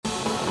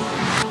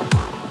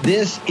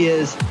This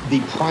is the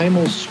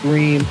primal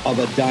scream of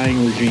a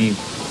dying regime.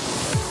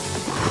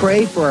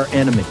 Pray for our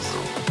enemies,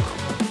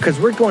 because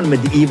we're going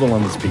medieval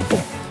on these people.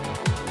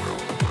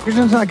 You're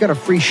just not got a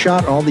free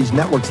shot on all these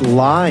networks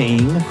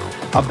lying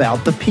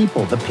about the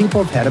people. The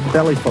people have had a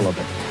belly full of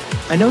it.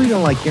 I know you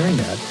don't like hearing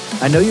that.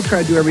 I know you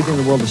try to do everything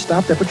in the world to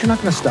stop that, but you're not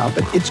going to stop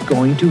it. It's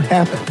going to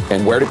happen.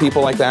 And where do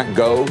people like that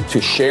go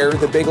to share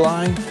the big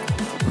lie?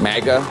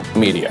 MAGA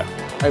media.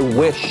 I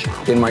wish,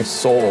 in my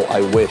soul,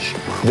 I wish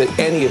that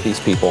any of these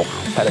people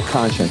had a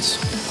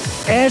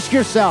conscience. Ask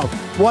yourself,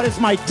 what is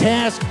my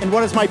task and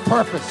what is my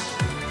purpose?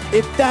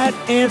 If that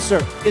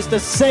answer is to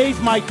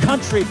save my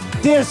country,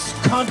 this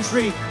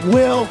country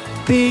will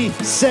be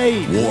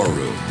saved. War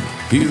Room.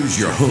 Here's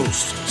your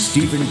host,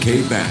 Stephen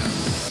K. Bannon.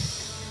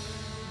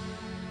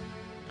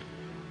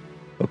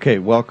 Okay,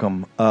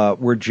 welcome.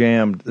 We're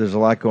jammed. There's a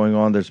lot going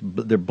on.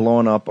 They're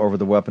blowing up over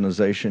the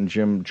weaponization.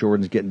 Jim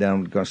Jordan's getting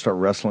down, going to start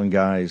wrestling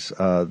guys.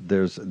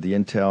 There's the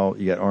intel.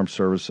 You got armed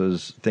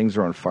services. Things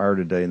are on fire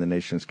today in the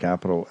nation's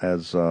capital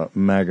as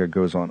MAGA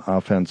goes on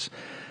offense.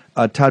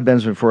 Todd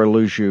Bensman, before I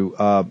lose you,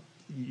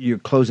 your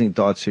closing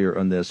thoughts here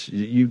on this.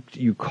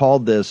 You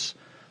called this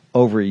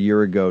over a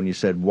year ago, and you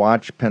said,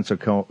 watch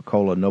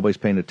Pensacola. Nobody's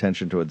paying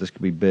attention to it. This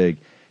could be big.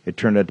 It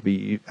turned out to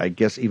be, I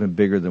guess, even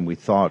bigger than we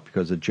thought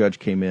because the judge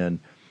came in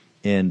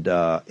and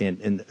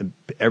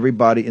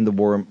everybody in the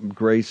war room,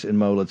 Grace and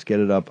Mo, let's get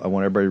it up. I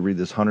want everybody to read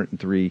this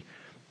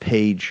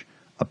 103-page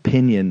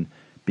opinion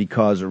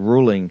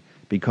ruling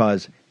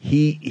because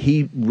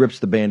he rips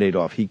the Band-Aid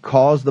off. He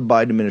calls the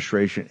Biden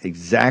administration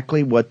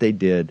exactly what they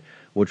did,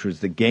 which was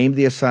to game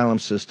the asylum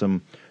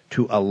system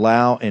to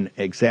allow and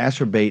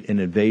exacerbate an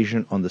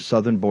invasion on the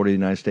southern border of the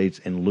United States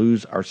and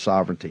lose our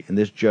sovereignty. And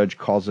this judge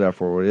calls it out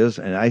for what it is,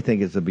 and I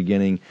think it's the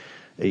beginning.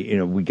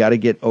 We got to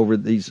get over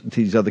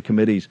these other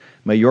committees.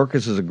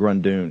 Mayorkas is a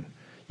grundoon.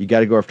 You got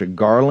to go after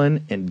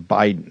Garland and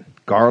Biden.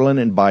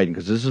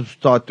 Because this is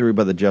thought through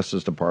by the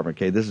Justice Department,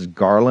 okay? This is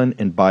Garland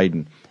and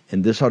Biden,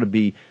 and this ought to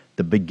be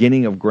the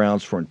beginning of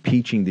grounds for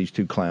impeaching these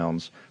two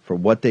clowns for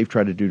what they've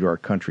tried to do to our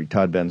country.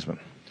 Todd Bensman.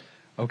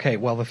 Okay,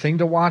 well, the thing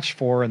to watch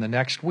for in the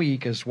next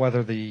week is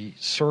whether the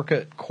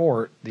circuit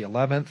court, the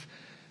 11th,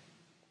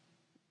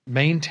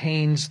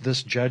 maintains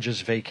this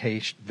judge's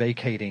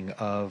vacating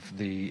of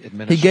the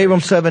administration. He gave him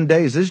 7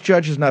 days. This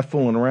judge is not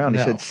fooling around. No.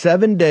 He said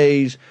 7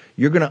 days,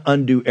 you're going to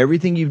undo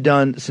everything you've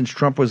done since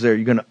Trump was there.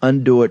 You're going to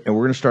undo it, and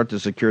we're going to start to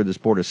secure this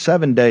border.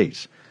 7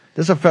 days.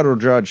 This is a federal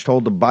judge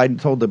told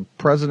the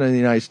president of the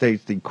United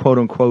States, the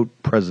quote-unquote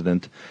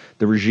president,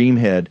 the regime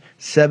head,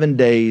 7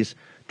 days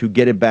to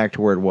get it back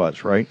to where it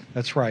was, right?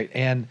 That's right.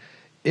 And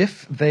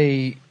if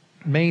they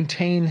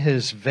maintain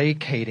his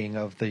vacating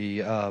of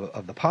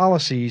the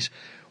policies,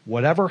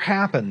 whatever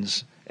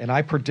happens, and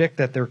I predict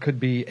that there could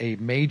be a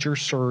major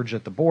surge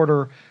at the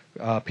border,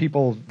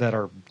 people that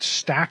are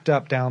stacked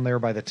up down there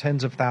by the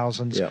tens of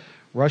thousands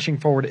rushing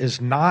forward,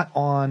 is not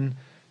on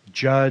the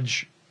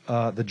judge's.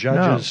 No, they're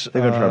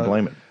going to try to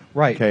blame it.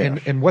 Right. Chaos.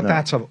 And what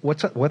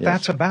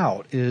that's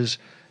about is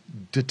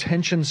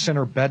detention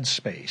center bed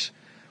space.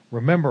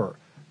 Remember,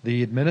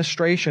 the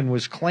administration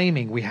was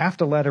claiming we have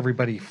to let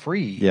everybody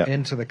free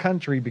into the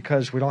country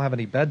because we don't have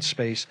any bed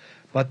space,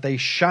 but they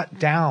shut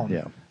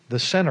down the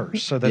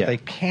centers so that they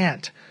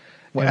can't.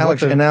 Well,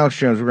 Alex Jones,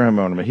 we're going to have him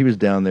on him. He was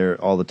down there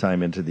all the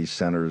time into these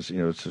centers,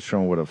 to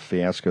show what a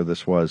fiasco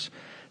this was.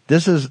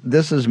 This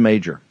is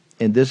major,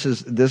 and this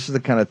is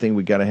the kind of thing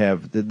we got to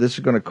have. This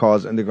is going to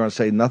cause, and they're going to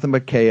say nothing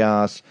but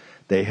chaos.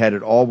 They had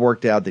it all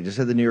worked out. They just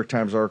had the New York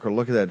Times article.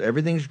 Look at that.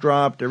 Everything's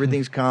dropped.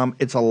 Everything's calm.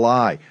 It's a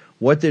lie.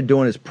 What they're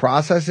doing is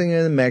processing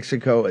it in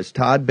Mexico, as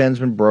Todd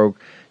Bensman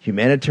broke,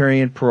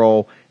 humanitarian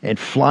parole, and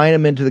flying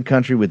them into the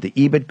country with the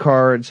EBIT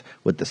cards,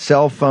 with the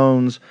cell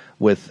phones,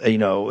 with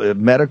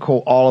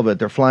medical, all of it.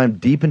 They're flying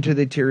deep into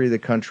the interior of the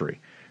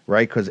country,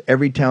 right? Because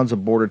every town's a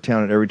border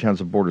town and every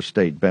town's a border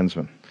state.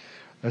 Bensman.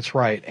 That's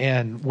right.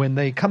 And when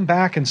they come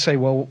back and say,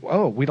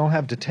 we don't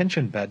have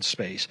detention bed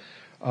space,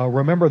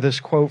 remember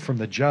this quote from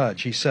the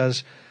judge. He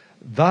says,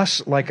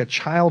 "Thus, like a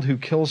child who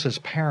kills his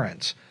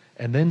parents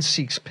and then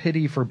seeks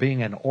pity for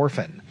being an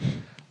orphan,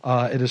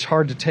 it is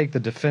hard to take the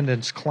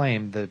defendant's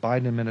claim, the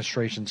Biden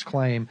administration's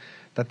claim,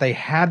 that they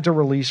had to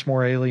release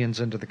more aliens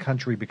into the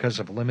country because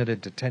of limited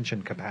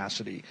detention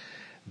capacity.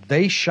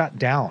 They shut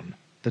down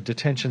the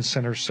detention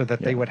centers so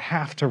that they would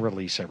have to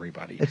release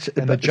everybody."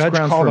 And the judge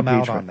called them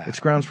out on that. It's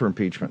grounds for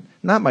impeachment.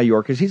 Not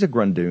Mayorkas. He's a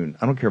grundoon.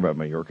 I don't care about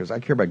Mayorkas. I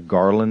care about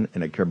Garland,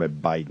 and I care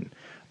about Biden.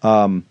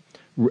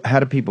 How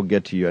do people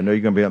get to you? I know you're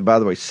going to be on, by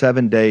the way,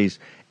 7 days.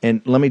 And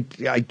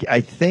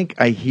I think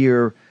I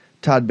hear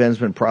Todd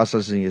Bensman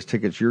processing his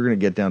tickets. You're going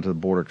to get down to the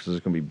border because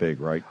it's going to be big,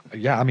 right?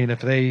 Yeah, I mean,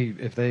 if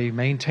they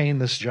maintain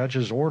this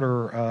judge's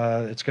order,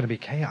 it's going to be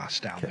chaos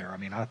down there. I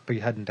mean, I'll be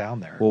heading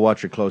down there. We'll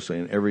watch it closely.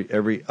 And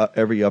every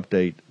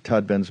update,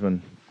 Todd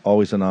Bensman,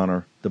 always an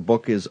honor. The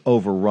book is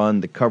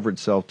overrun. The cover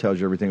itself tells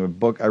you everything. The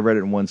book, I read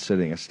it in one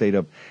sitting. I stayed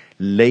up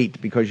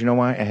late because you know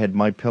why? I had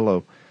My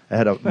Pillow. I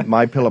had a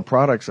My Pillow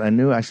products. I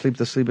knew I sleep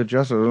the sleep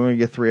adjusted. I was only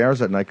get 3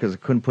 hours at night because I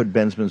couldn't put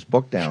Bensman's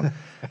book down.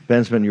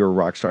 Bensman, you're a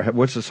rock star.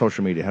 What's the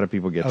social media? How do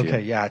people get to you?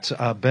 Okay, yeah, it's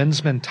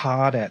Bensman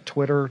Todd at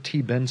Twitter,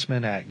 T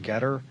Bensman at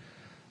Getter,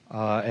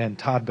 and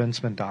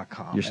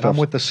toddbensman.com. And I'm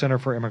with the Center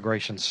for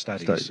Immigration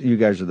Studies. You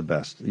guys are the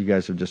best. You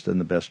guys have just done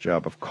the best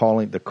job of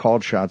calling. The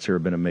called shots here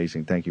have been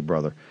amazing. Thank you,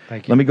 brother.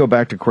 Thank you. Let me go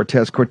back to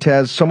Cortez.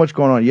 Cortez, so much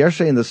going on.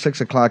 Yesterday in the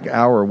 6 o'clock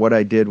hour, what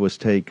I did was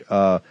take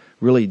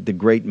really the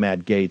great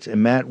Matt Gaetz,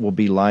 and Matt will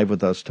be live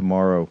with us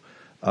tomorrow.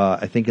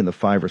 I think in the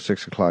 5 or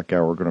 6 o'clock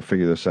hour, we're going to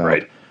figure this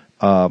out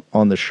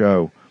on the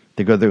show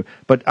to go through.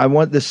 But I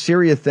want the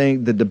Syria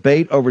thing, the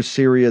debate over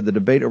Syria. The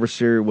debate over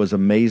Syria was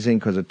amazing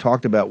because it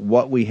talked about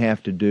what we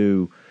have to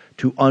do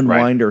to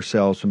unwind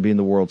ourselves from being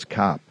the world's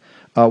cop.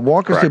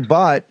 Walk us through,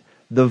 but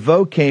the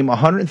vote came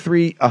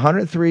 103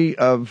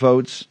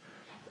 votes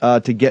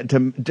to get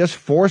to just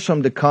force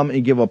them to come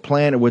and give a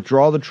plan and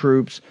withdraw the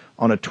troops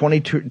on a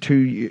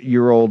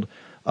 22-year-old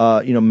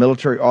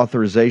military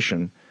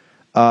authorization.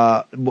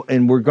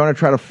 And we're going to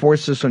try to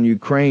force this on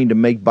Ukraine to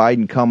make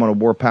Biden come on a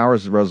war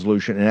powers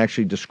resolution and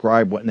actually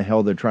describe what in the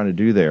hell they're trying to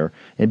do there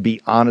and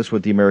be honest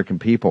with the American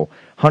people.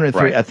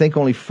 103, I think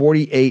only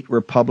 48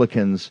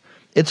 Republicans.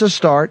 It's a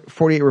start,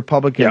 48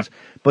 Republicans,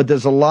 but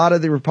there's a lot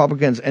of the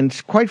Republicans, and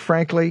quite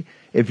frankly,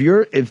 if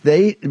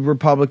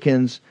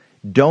Republicans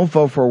don't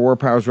vote for a war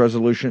powers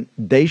resolution,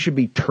 they should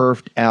be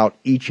turfed out,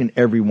 each and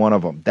every one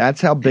of them. That's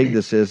how big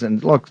this is.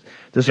 And look,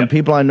 there's some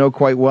people I know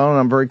quite well and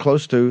I'm very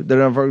close to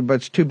but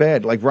it's too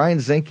bad. Like Ryan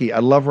Zinke, I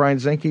love Ryan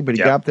Zinke, but he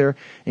got up there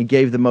and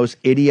gave the most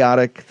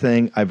idiotic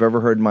thing I've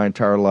ever heard in my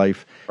entire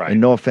life. And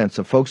no offense,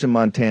 the folks in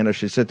Montana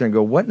should sit there and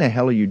go, what in the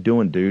hell are you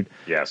doing, dude?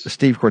 Yes.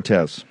 Steve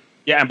Cortez.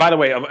 Yeah, and by the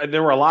way,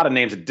 there were a lot of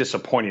names that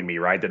disappointed me,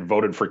 right, that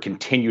voted for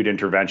continued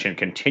intervention,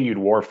 continued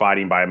war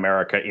fighting by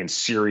America in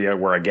Syria,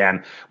 where,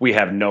 again, we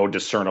have no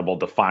discernible,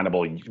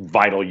 definable,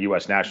 vital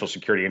U.S. national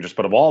security interest.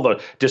 But of all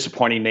the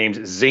disappointing names,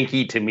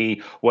 Zinke, to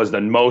me, was the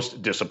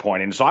most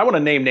disappointing. So I want to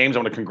name names. I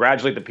want to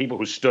congratulate the people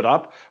who stood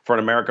up for an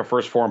America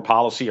First foreign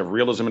policy of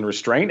realism and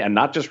restraint, and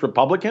not just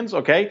Republicans,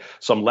 okay,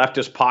 some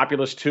leftist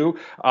populists, too.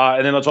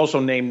 And then let's also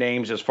name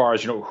names as far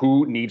as,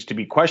 who needs to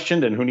be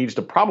questioned and who needs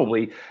to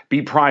probably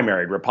be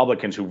primaried. Republicans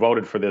who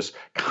voted for this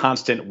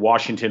constant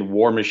Washington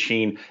war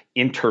machine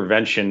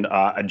intervention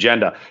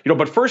agenda.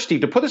 But first, Steve,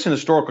 to put this in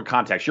historical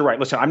context, you're right.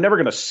 Listen, I'm never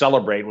going to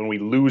celebrate when we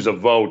lose a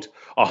vote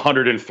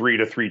 103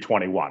 to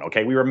 321.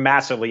 Okay, we were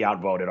massively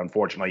outvoted,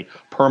 unfortunately.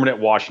 Permanent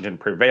Washington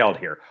prevailed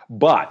here.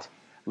 But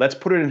let's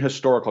put it in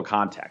historical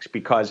context,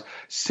 because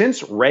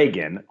since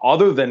Reagan,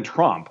 other than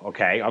Trump,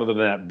 other than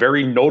that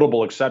very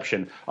notable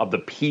exception of the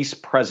peace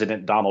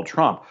president Donald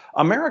Trump,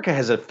 America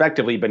has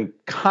effectively been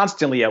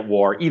constantly at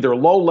war, either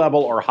low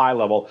level or high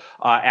level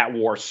at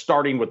war,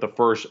 starting with the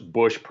first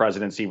Bush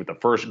presidency, with the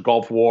first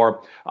Gulf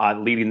War,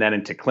 leading then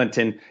into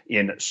Clinton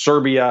in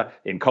Serbia,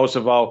 in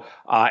Kosovo,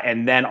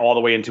 and then all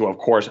the way into, of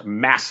course,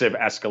 massive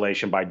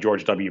escalation by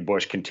George W.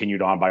 Bush,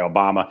 continued on by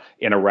Obama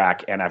in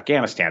Iraq and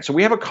Afghanistan. So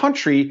we have a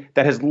country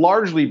that has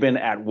largely been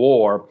at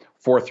war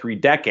for 3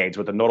 decades,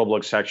 with the notable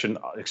exception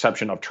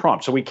of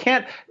Trump. So we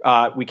can't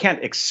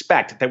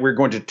expect that we're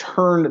going to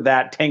turn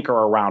that tanker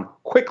around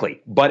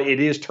quickly, but it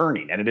is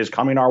turning, and it is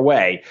coming our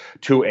way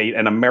to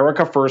an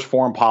America First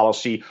foreign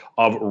policy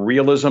of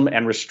realism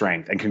and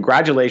restraint. And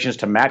congratulations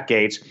to Matt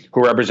Gaetz,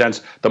 who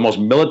represents the most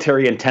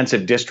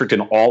military-intensive district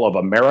in all of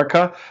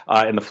America,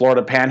 in the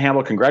Florida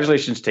Panhandle.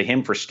 Congratulations to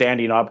him for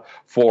standing up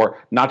for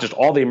not just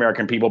all the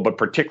American people, but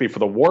particularly for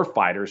the war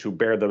fighters who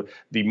bear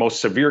the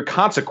most severe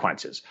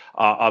consequences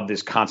of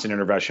this constant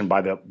intervention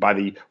by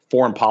the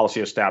foreign policy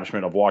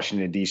establishment of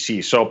Washington,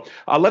 D.C. So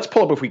let's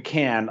pull up, if we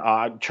can,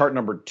 chart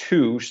number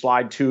 2,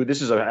 slide 2.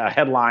 This is a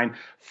headline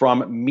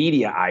from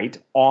Mediaite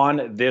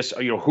on this,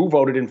 who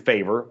voted in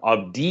favor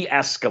of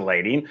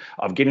de-escalating,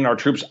 of getting our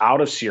troops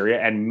out of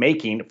Syria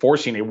and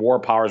forcing a War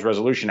Powers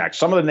Resolution Act.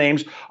 Some of the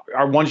names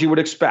are ones you would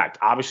expect.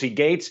 Obviously,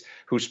 Gaetz,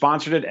 who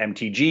sponsored it,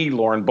 MTG,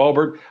 Lauren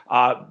Boebert,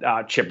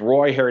 Chip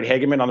Roy, Harry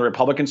Hageman on the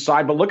Republican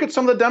side. But look at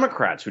some of the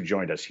Democrats who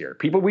joined us here.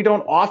 People we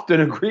don't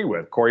often agree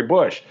with. Cori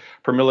Bush,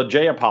 Pramila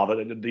Jayapal,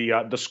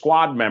 the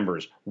squad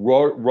members,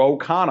 Ro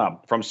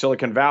Khanna from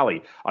Silicon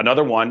Valley.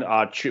 Another one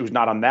who's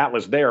not on that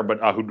list there, but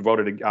who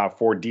voted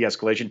for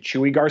de-escalation,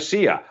 Chuy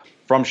Garcia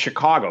from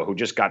Chicago, who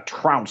just got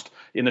trounced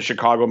in the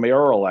Chicago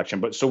mayoral election.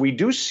 But so we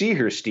do see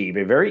here, Steve,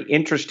 a very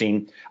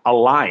interesting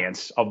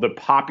alliance of the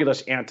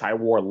populist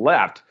anti-war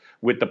left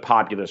with the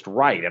populist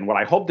right. And what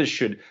I hope this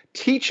should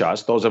teach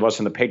us, those of us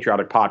in the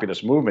patriotic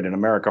populist movement in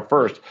America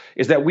First,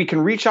 is that we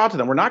can reach out to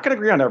them. We're not going to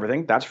agree on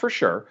everything, that's for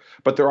sure.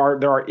 But there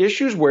are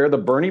issues where the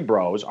Bernie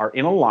bros are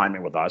in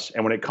alignment with us.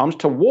 And when it comes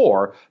to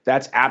war,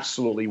 that's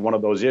absolutely one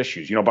of those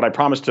issues. But I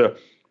promised to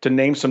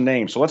name some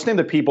names. So let's name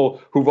the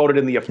people who voted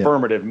in the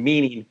affirmative,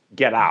 meaning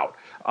get out.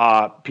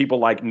 People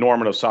like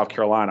Norman of South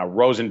Carolina,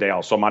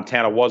 Rosendale, so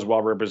Montana was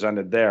well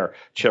represented there,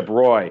 Chip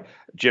Roy,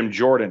 Jim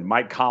Jordan,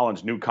 Mike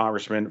Collins, new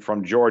congressman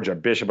from Georgia,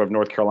 Bishop of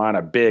North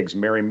Carolina, Biggs,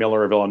 Mary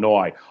Miller of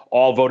Illinois,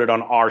 all voted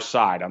on our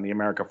side, on the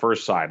America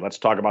First side. Let's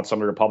talk about some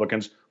of the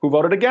Republicans who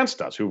voted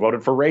against us, who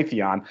voted for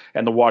Raytheon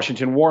and the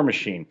Washington War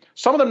Machine.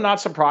 Some of them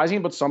not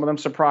surprising, but some of them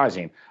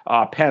surprising.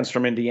 Pence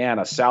from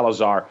Indiana,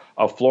 Salazar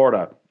of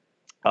Florida,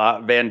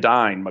 Van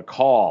Dyne,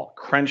 McCall,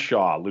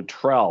 Crenshaw,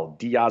 Luttrell,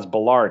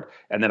 Diaz-Balart,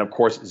 and then, of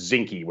course,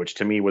 Zinke, which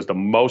to me was the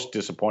most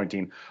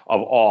disappointing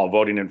of all,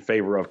 voting in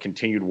favor of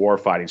continued war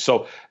fighting.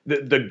 So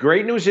the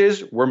great news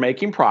is we're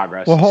making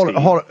progress. Well, hold it.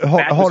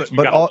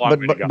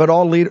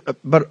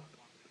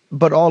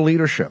 But all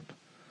leadership,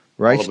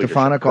 right?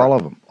 Stefanik, all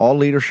of them, all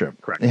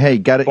leadership. Correct. Hey,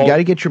 got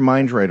to get your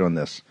minds right on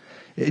this.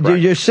 Correct.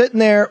 You're sitting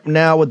there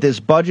now with this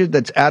budget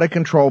that's out of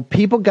control.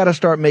 People got to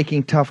start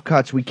making tough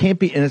cuts. We can't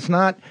be, and it's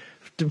not.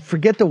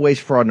 Forget the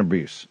waste, fraud, and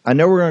abuse. I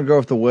know we're going to go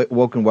with the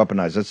woke and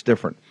weaponized. That's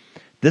different.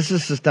 This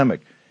is systemic.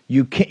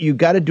 You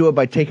got to do it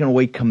by taking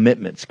away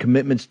commitments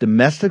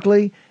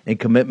domestically and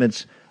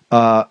commitments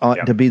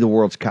to be the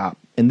world's cop.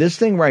 And this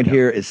thing right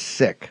here is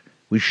sick.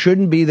 We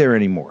shouldn't be there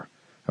anymore.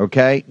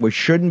 Okay, we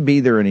shouldn't be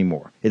there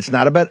anymore. It's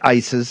not about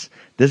ISIS.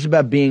 This is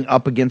about being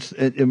up against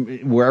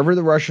wherever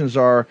the Russians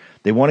are.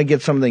 They want to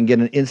get something, get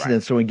an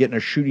incident, right. So we get in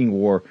a shooting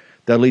war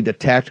that'll lead to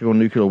tactical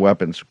nuclear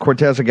weapons.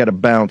 Cortez, I got to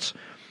bounce.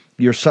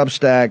 Your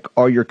Substack,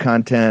 all your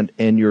content,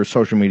 and your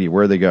social media,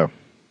 where they go?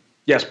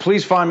 Yes,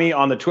 please find me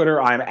on the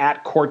Twitter. I'm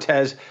at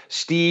Cortez,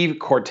 Steve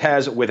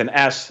Cortez with an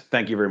S.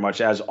 Thank you very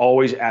much. As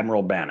always,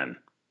 Admiral Bannon.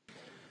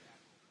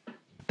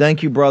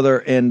 Thank you, brother.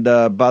 And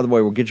by the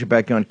way, we'll get you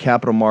back on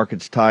capital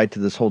markets tied to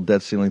this whole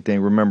debt ceiling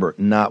thing. Remember,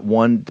 not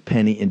one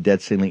penny in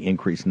debt ceiling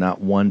increase, not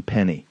one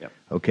penny. Yep.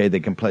 Okay, they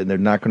can play. They're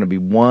not going to be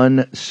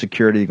one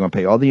security. They're going to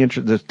pay all the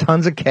interest. There's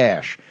tons of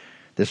cash.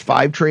 There's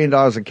 $5 trillion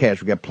of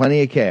cash. We got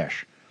plenty of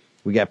cash.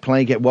 We got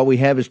plenty. What we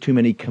have is too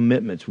many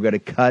commitments. We got to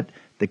cut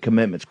the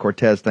commitments.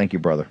 Cortez, thank you,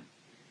 brother.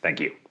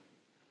 Thank you.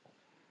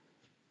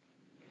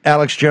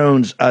 Alex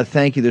Jones,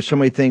 thank you. There's so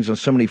many things on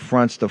so many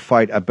fronts to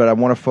fight, but I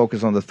want to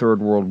focus on the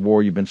Third World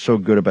War. You've been so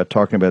good about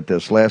talking about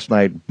this. Last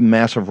night,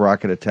 massive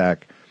rocket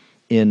attack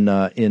in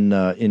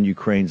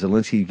Ukraine.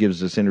 Zelensky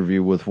gives this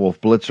interview with Wolf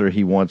Blitzer.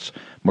 He wants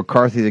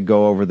McCarthy to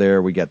go over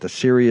there. We got the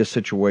Syria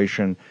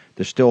situation.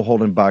 They're still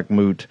holding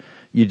Bakhmut.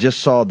 You just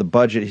saw the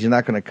budget. He's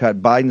not going to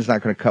cut. Biden's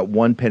not going to cut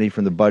one penny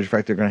from the budget. In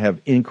fact, they're going to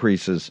have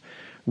increases.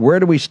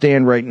 Where do we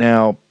stand right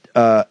now,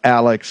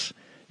 Alex?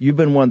 You've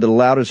been one of the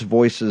loudest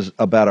voices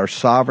about our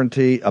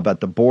sovereignty,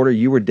 about the border.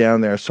 You were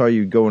down there. I saw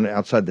you going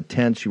outside the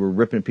tents. You were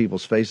ripping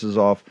people's faces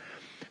off.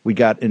 We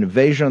got an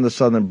invasion on the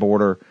southern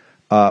border.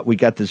 We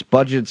got this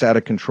budget's out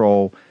of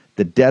control.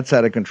 The debt's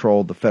out of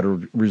control. The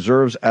Federal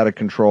Reserve's out of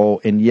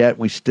control. And yet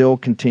we still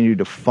continue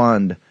to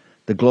fund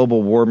the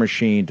global war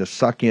machine to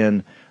suck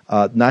in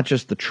not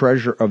just the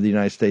treasure of the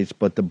United States,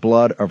 but the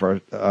blood of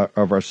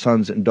our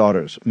sons and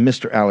daughters.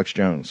 Mr. Alex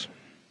Jones.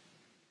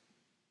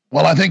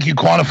 Well, I think you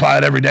quantify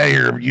it every day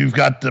here. You've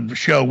got the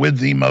show with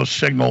the most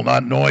signal,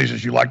 not noise,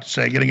 as you like to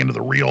say, getting into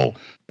the real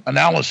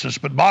analysis.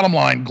 But bottom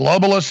line,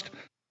 globalist,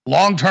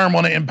 long-term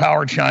want to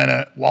empower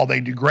China while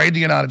they degrade the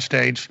United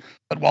States,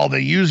 but while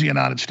they use the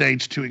United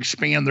States to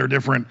expand their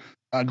different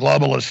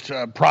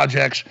globalist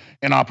projects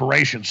and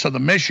operations. So the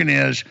mission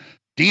is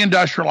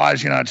deindustrialize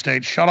the United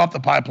States, shut off the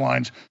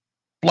pipelines,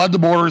 flood the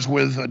borders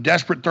with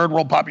desperate third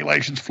world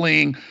populations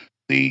fleeing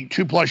the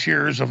 2+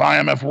 years of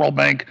IMF World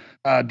Bank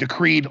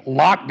decreed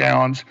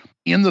lockdowns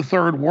in the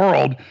third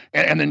world,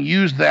 and then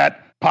use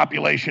that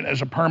population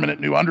as a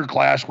permanent new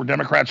underclass where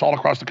Democrats all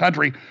across the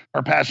country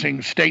are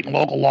passing state and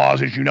local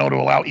laws, as you know, to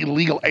allow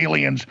illegal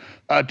aliens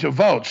to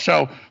vote.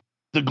 So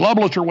the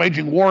globalists are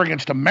waging war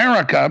against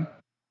America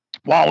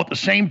while at the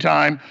same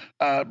time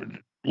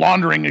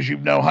laundering, as you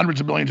know,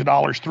 hundreds of billions of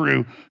dollars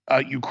through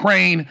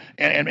Ukraine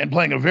and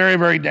playing a very,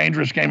 very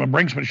dangerous game of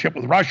brinksmanship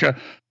with Russia.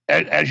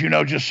 As you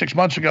know, just 6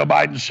 months ago,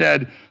 Biden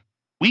said,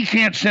 we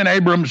can't send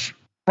Abrams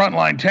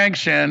frontline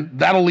tanks in.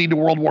 That'll lead to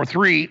World War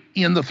III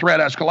in the threat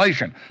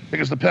escalation,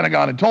 because the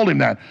Pentagon had told him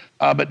that.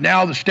 But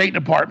now the State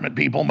Department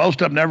people, most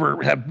of them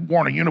never have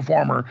worn a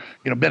uniform or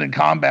been in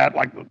combat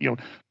like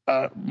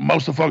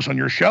most of the folks on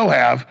your show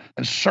have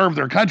and served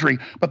their country,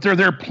 but they're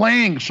there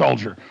playing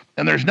soldier.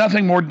 And there's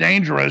nothing more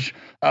dangerous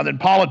than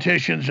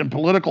politicians and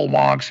political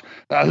wonks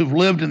who've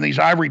lived in these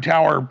ivory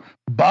tower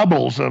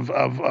bubbles of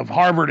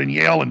Harvard and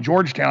Yale and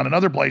Georgetown and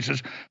other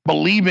places,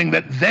 believing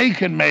that they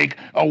can make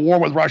a war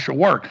with Russia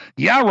work.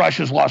 Yeah,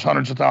 Russia's lost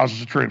hundreds of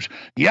thousands of troops.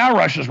 Yeah,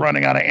 Russia's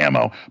running out of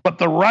ammo. But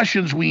the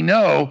Russians, we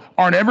know,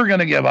 aren't ever going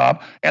to give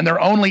up, and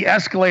they're only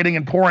escalating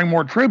and pouring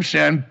more troops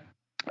in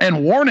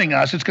and warning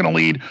us it's going to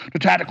lead to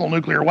tactical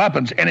nuclear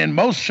weapons. And in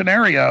most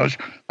scenarios,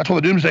 that's why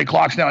the doomsday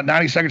clock's now at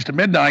 90 seconds to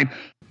midnight.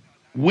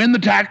 When the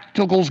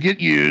tacticals get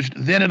used,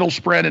 then it'll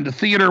spread into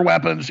theater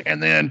weapons,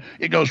 and then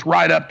it goes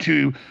right up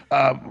to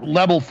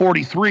level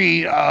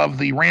 43 of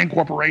the RAND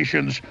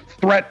Corporation's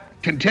threat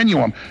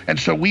continuum. And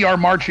so we are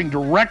marching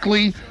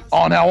directly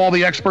on how all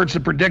the experts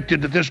have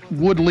predicted that this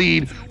would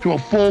lead to a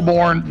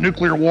full-born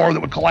nuclear war that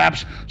would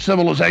collapse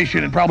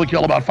civilization and probably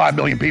kill about 5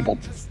 billion people.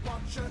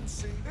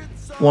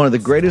 One of the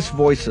greatest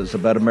voices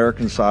about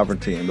American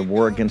sovereignty and the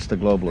war against the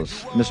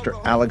globalists, Mr.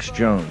 Alex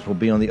Jones, will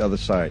be on the other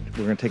side.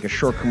 We're going to take a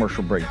short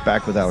commercial break.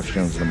 Back with Alex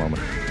Jones in a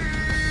moment.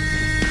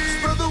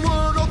 Spread the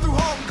word all through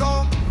Hong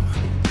Kong.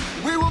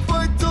 We will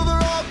fight till they're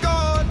all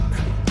gone.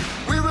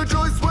 We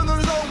rejoice when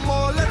there's no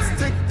more. Let's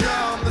take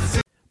down the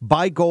city.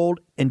 Buy gold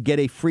and get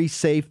a free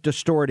safe to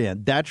store it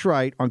in. That's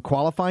right. On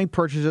qualifying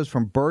purchases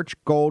from Birch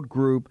Gold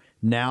Group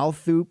now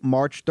through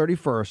March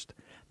 31st,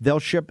 they'll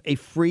ship a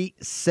free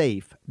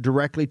safe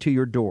directly to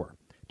your door.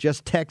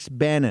 Just text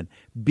Bannon,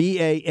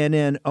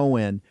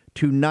 BANNON,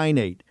 to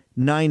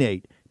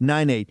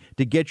 989898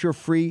 to get your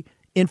free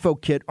info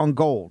kit on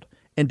gold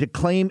and to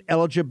claim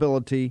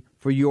eligibility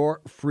for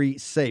your free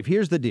safe.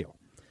 Here's the deal.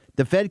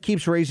 The Fed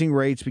keeps raising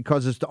rates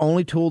because it's the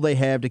only tool they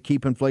have to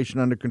keep inflation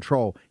under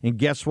control. And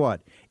guess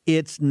what?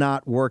 It's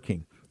not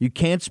working. You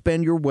can't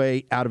spend your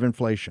way out of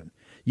inflation.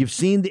 You've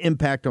seen the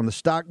impact on the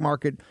stock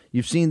market.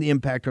 You've seen the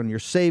impact on your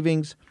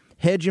savings.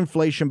 Hedge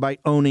inflation by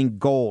owning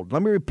gold.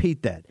 Let me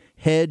repeat that.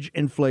 Hedge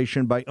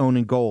inflation by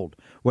owning gold,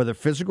 whether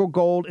physical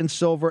gold and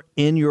silver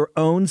in your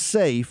own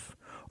safe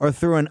or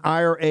through an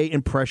IRA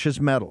in precious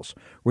metals,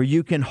 where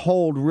you can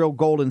hold real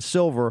gold and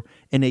silver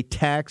in a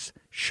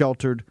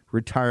tax-sheltered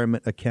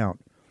retirement account.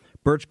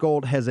 Birch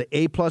Gold has an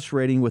A-plus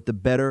rating with the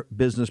Better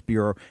Business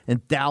Bureau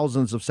and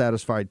thousands of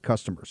satisfied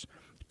customers.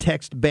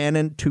 Text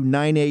Bannon to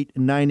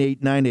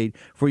 989898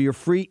 for your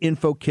free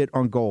info kit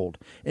on gold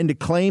and to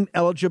claim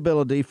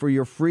eligibility for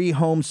your free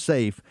home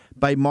safe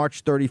by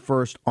March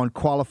 31st on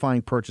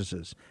qualifying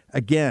purchases.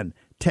 Again,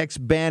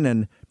 text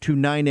Bannon to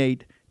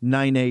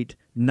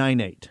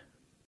 989898.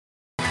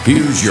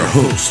 Here's your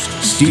host,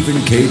 Stephen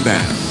K.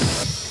 Bannon.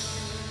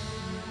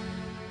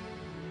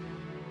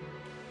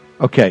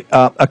 Okay,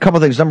 a couple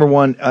of things. Number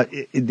one,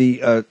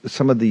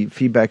 some of the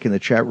feedback in the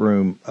chat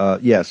room.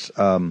 Yes.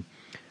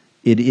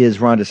 It is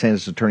Ron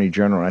DeSantis, Attorney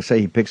General, and I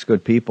say he picks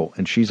good people,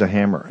 and she's a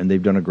hammer, and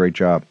they've done a great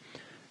job.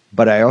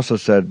 But I also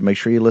said, make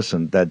sure you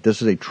listen, that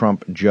this is a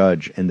Trump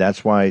judge, and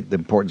that's why the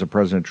importance of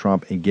President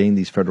Trump in getting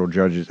these federal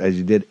judges, as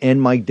he did,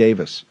 and Mike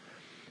Davis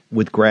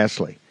with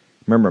Grassley.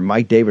 Remember,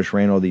 Mike Davis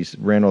ran all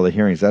the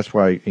hearings. That's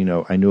why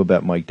I knew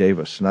about Mike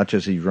Davis. Not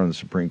just he's running the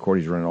Supreme Court,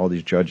 he's running all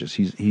these judges.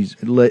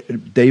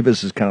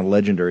 Davis is kind of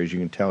legendary, as you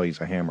can tell. He's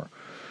a hammer.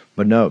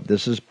 But no,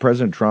 this is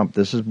President Trump.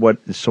 This is what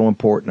is so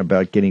important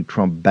about getting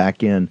Trump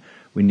back in.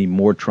 We need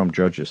more Trump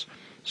judges.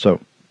 So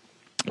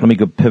let me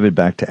go pivot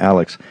back to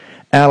Alex.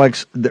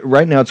 Alex,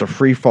 right now it's a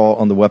free fall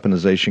on the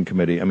weaponization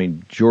committee. I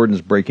mean,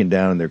 Jordan's breaking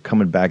down and they're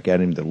coming back at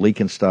him. They're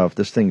leaking stuff.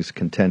 This thing is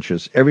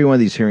contentious. Every one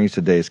of these hearings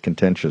today is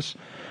contentious,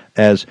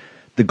 as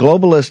the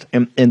globalists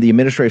and the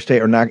administrative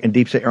state and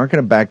deep state aren't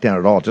going to back down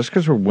at all. Just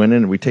because we're winning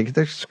and we take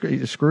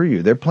it, screw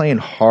you. They're playing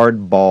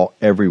hardball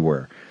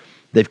everywhere.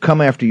 They've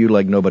come after you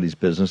like nobody's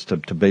business to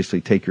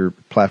basically take your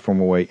platform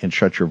away and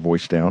shut your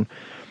voice down.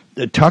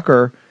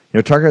 Tucker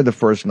had the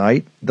first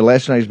night. The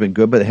last night has been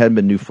good, but there hadn't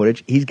been new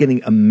footage. He's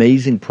getting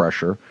amazing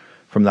pressure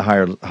from the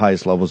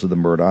highest levels of the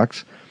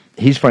Murdochs.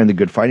 He's fighting the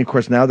good fight. And of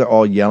course, now they're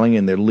all yelling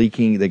and they're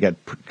leaking. They got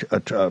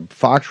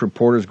Fox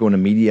reporters going to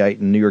Mediaite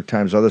and New York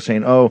Times, others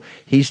saying, oh,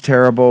 he's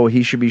terrible.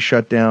 He should be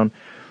shut down.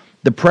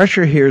 The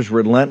pressure here is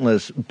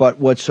relentless, but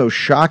what's so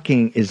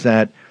shocking is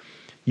that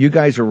you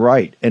guys are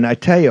right. And I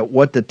tell you,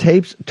 what the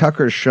tapes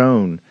Tucker's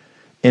shown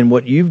and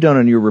what you've done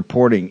in your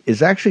reporting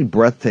is actually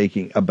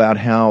breathtaking about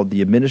how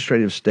the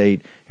administrative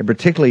state, and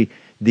particularly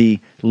the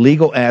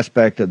legal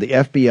aspect of the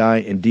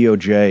FBI and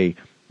DOJ,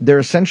 they're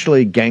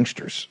essentially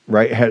gangsters,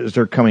 right, as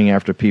they're coming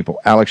after people.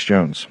 Alex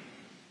Jones.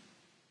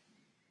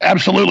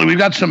 Absolutely. We've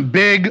got some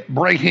big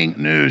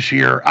breaking news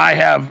here. I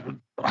have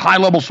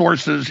high-level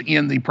sources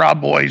in the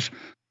Proud Boys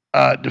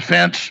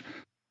defense.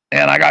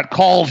 And I got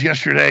calls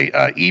yesterday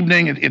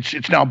evening.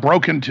 It's now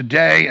broken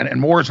today, and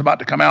more is about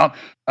to come out.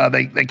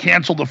 They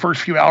canceled the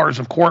first few hours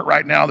of court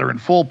right now. They're in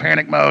full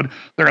panic mode.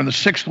 They're in the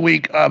 6th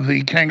week of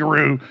the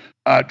kangaroo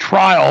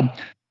trial,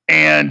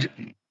 and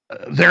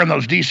they're in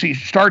those D.C.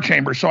 Star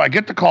Chambers. So I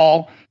get the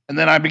call, and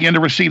then I begin to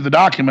receive the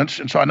documents.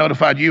 And so I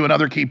notified you and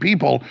other key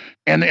people.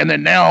 And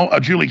then now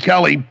Julie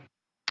Kelly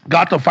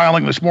got the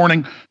filing this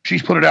morning.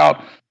 She's put it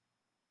out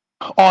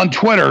on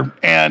Twitter,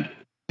 and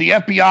the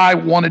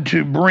FBI wanted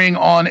to bring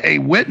on a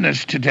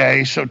witness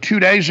today. So 2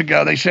 days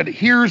ago, they said,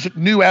 here's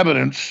new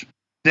evidence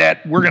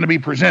that we're going to be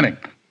presenting.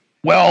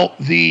 Well,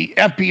 the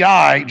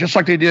FBI, just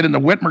like they did in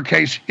the Whitmer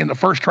case in the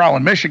first trial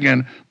in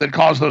Michigan that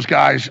caused those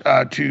guys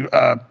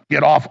to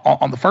get off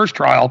on the first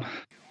trial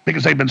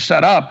because they've been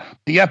set up,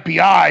 the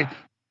FBI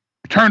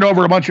turned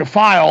over a bunch of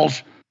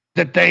files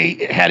that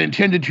they had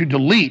intended to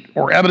delete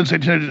or evidence they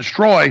intended to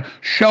destroy,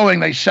 showing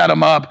they set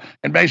them up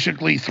and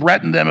basically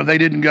threatened them if they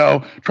didn't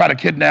go try to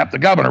kidnap the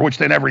governor, which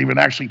they never even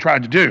actually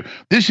tried to do.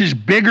 This is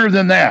bigger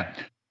than that.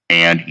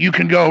 And you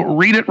can go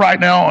read it right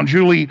now on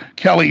Julie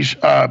Kelly's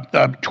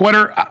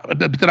Twitter.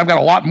 Then I've got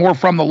a lot more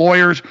from the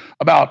lawyers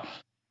about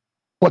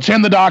what's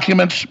in the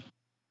documents,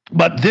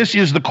 But this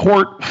is the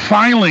court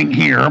filing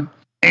here,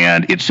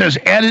 and it says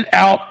edit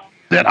out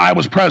that I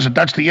was present.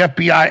 That's the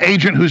FBI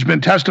agent who's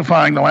been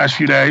testifying the last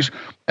few days.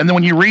 And then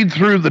when you read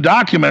through the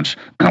documents,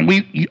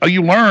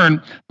 you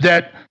learn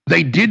that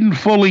they didn't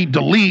fully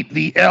delete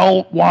the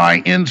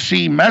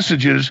LYNC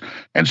messages.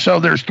 And so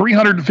there's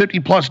 350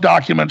 plus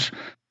documents,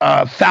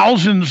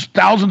 thousands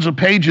of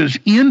pages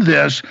in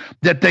this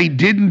that they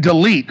didn't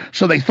delete.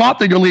 So they thought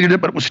they deleted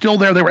it, but it was still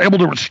there. They were able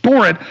to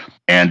restore it.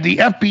 And the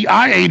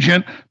FBI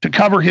agent, to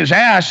cover his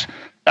ass,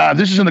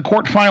 this is in the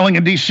court filing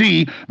in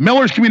D.C.,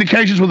 Miller's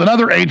communications with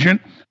another agent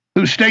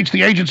who states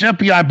the agent's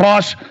FBI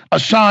boss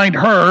assigned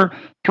her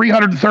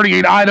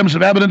 338 items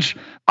of evidence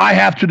I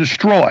have to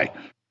destroy.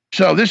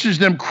 So this is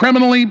them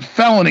criminally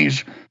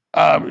felonies,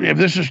 if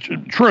this is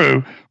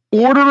true,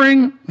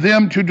 ordering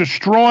them to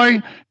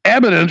destroy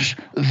evidence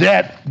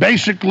that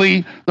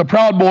basically the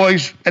Proud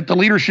Boys at the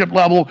leadership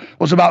level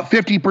was about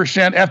 50%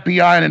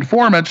 FBI and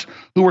informants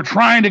who were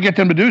trying to get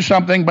them to do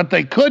something, but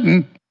they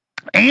couldn't.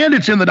 And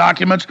it's in the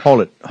documents.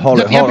 Hold it.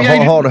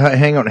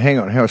 Hang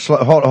on.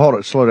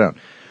 Slow down.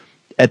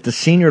 At the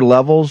senior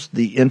levels,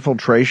 the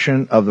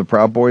infiltration of the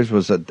Proud Boys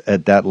was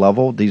at that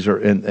level. These are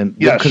and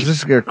yes, because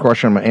this is a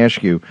question I'm going to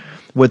ask you.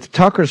 With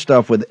Tucker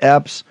stuff, with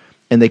Epps,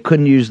 and they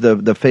couldn't use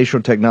the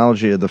facial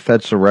technology of the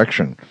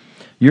Fedsurrection.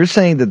 You're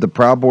saying that the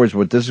Proud Boys,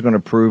 what this is going to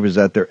prove is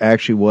that there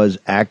actually was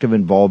active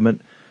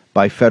involvement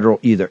by federal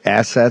either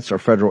assets or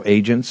federal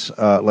agents,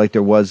 like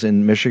there was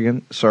in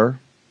Michigan, sir?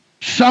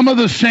 Some of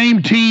the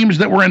same teams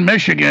that were in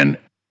Michigan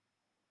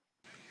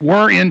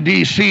were in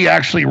D.C.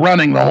 actually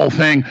running the whole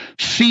thing.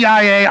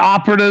 CIA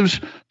operatives,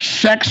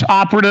 sex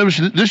operatives.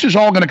 This is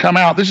all going to come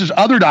out. This is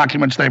other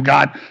documents they've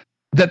got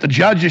that the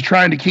judge is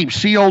trying to keep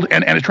sealed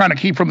and is trying to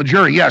keep from the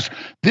jury. Yes,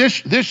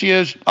 this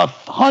is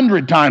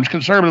 100 times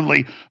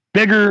conservatively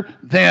bigger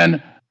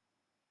than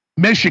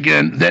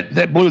Michigan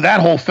that blew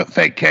that whole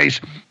fake case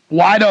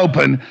wide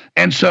open.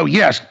 And so,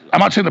 yes, I'm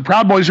not saying the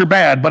Proud Boys are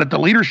bad, but at the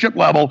leadership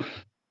level,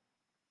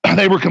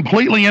 they were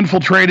completely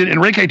infiltrated.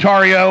 Enrique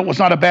Tarrio was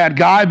not a bad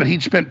guy, but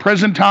he'd spent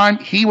prison time.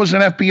 He was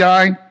an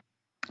FBI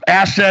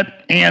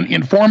asset and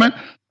informant,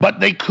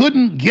 but they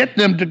couldn't get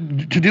them to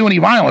do any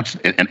violence.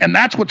 And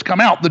that's what's come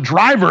out. The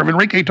driver of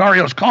Enrique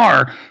Tarrio's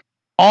car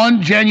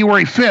on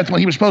January 5th, when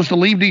he was supposed to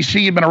leave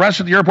D.C., had been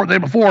arrested at the airport the day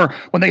before,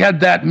 when they had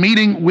that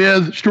meeting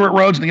with Stuart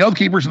Rhodes and the Oath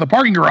Keepers in the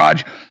parking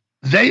garage,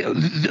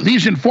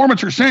 these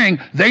informants are saying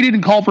they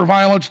didn't call for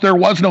violence. There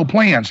was no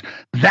plans.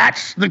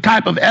 That's the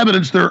type of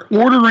evidence they're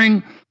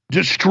ordering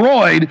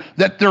destroyed,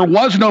 that there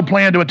was no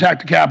plan to attack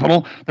the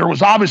Capitol. There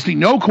was obviously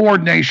no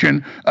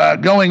coordination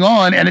going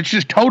on, and it's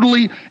just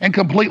totally and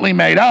completely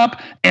made up.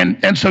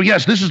 And so,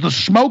 yes, this is the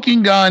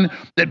smoking gun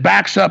that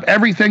backs up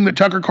everything that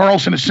Tucker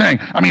Carlson is saying.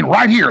 I mean,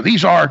 right here,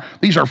 these are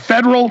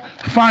federal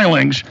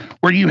filings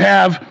where you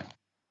have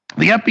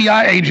the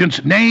FBI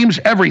agents, names,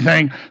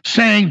 everything,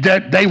 saying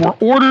that they were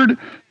ordered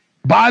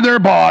by their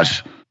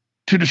boss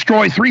to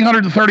destroy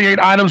 338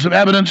 items of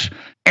evidence.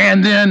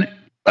 And then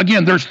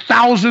again, there's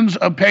thousands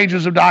of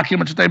pages of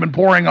documents that they've been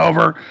pouring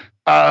over.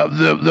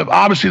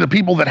 Obviously, the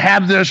people that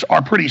have this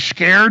are pretty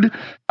scared.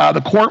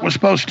 The court was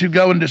supposed to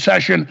go into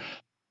session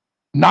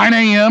 9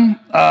 a.m.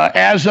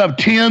 As of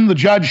 10, the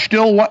judge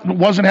still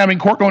wasn't having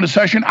court go into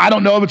session. I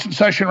don't know if it's in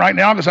session right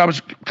now because I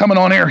was coming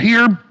on air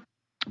here.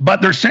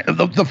 But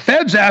the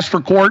feds asked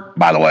for court,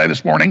 by the way,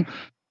 this morning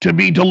to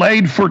be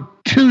delayed for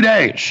 2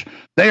 days.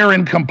 They are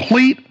in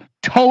complete,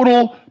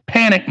 total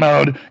panic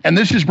mode, and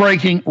this is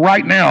breaking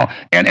right now.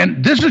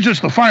 And this is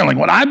just the filing.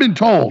 What I've been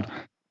told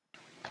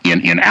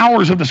in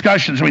hours of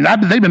discussions, I mean,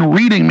 they've been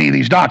reading me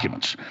these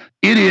documents.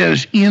 It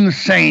is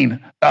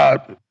insane. I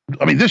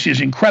mean, this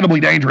is incredibly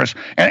dangerous.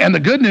 And the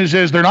good news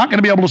is they're not going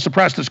to be able to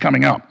suppress this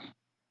coming out.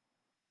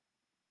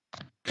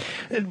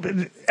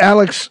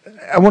 Alex,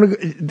 I want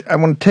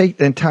to take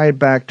and tie it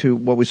back to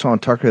what we saw on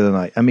Tucker the other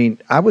night. I mean,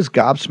 I was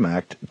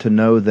gobsmacked to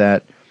know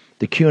that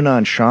the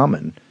QAnon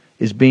shaman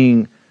is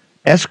being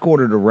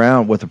escorted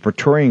around with a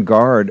Praetorian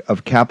Guard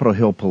of Capitol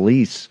Hill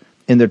police,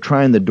 and they're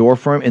trying the door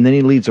for him, and then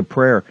he leads a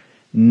prayer.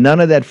 None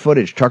of that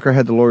footage. Tucker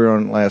had the lawyer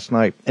on last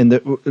night, and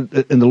the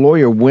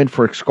lawyer went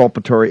for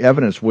exculpatory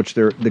evidence, which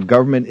the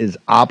government is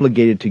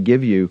obligated to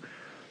give you.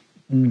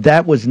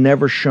 That was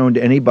never shown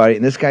to anybody,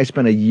 and this guy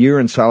spent a year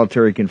in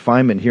solitary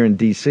confinement here in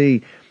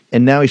D.C.,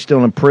 and now he's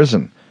still in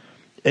prison.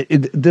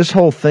 This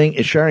whole thing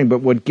is sharing, but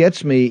what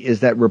gets me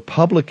is that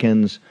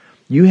Republicans,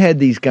 you had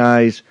these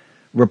guys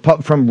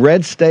from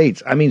red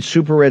states, I mean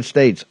super red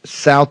states,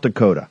 South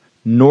Dakota,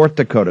 North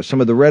Dakota, some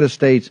of the reddest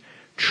states,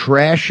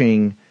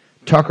 trashing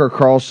Tucker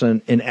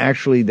Carlson and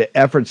actually the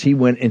efforts he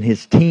went in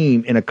his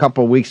team in a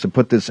couple of weeks to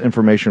put this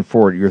information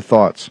forward. Your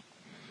thoughts?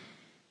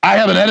 I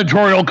have an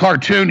editorial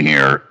cartoon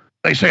here.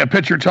 They say a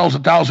picture tells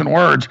 1,000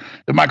 words.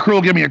 If my crew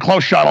will give me a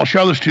close shot, I'll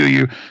show this to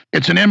you.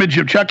 It's an image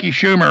of Chucky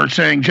Schumer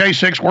saying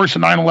J6 worse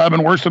than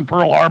 9/11, worse than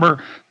Pearl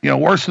Harbor,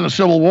 worse than the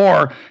Civil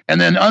War. And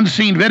then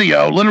unseen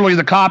video, literally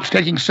the cops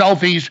taking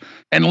selfies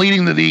and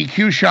leading the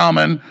Q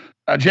shaman,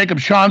 Jacob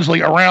Chansley,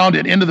 around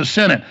and into the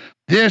Senate.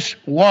 This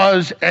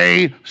was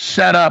a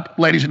setup,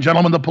 ladies and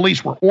gentlemen. The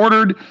police were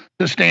ordered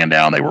to stand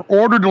down. They were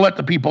ordered to let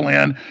the people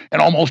in,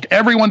 and almost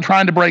everyone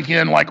trying to break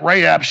in, like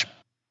Ray Epps,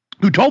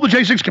 who told the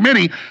J6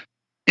 committee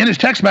in his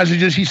text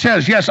messages, he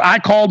says, yes, I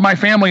called my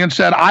family and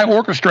said I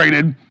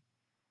orchestrated,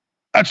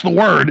 that's the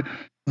word,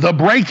 the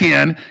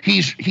break-in.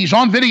 He's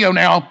on video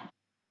now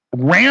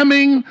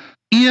ramming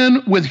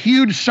in with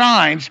huge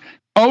signs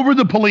over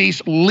the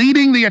police,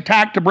 leading the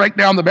attack to break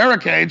down the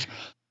barricades.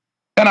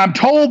 And I'm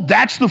told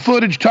that's the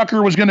footage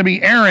Tucker was going to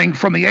be airing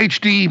from the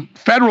HD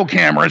federal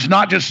cameras,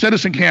 not just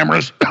citizen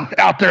cameras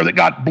out there that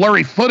got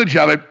blurry footage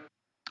of it,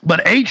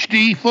 but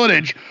HD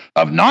footage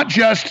of not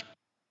just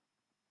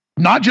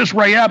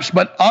Ray Epps,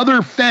 but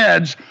other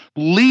feds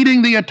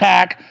leading the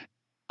attack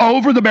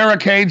over the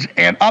barricades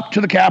and up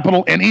to the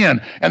Capitol and in.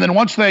 And then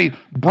once they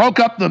broke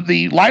up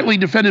the lightly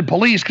defended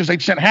police, because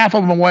they'd sent half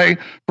of them away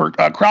for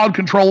crowd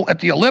control at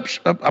the Ellipse,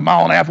 a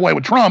mile and a half away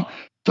with Trump,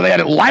 so they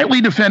had it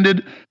lightly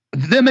defended.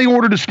 Then they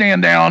ordered to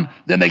stand down.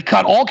 Then they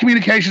cut all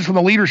communications from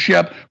the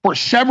leadership for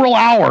several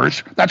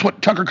hours. That's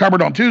what Tucker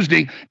covered on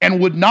Tuesday,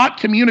 and would not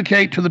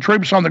communicate to the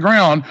troops on the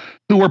ground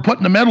who were put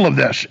in the middle of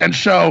this. And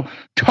so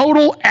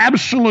total,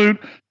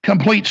 absolute,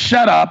 complete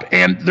setup,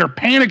 and they're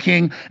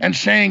panicking and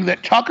saying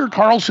that Tucker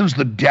Carlson's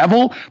the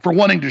devil for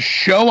wanting to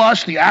show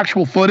us the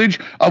actual footage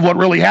of what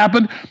really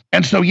happened.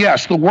 And so,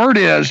 yes, the word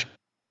is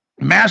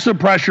massive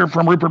pressure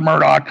from Rupert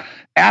Murdoch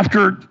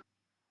after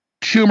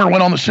Schumer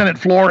went on the Senate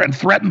floor and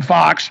threatened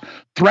Fox,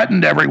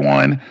 threatened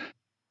everyone.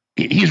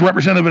 He's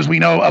representative, as we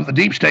know, of the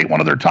deep state, one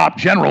of their top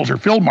generals or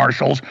field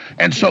marshals.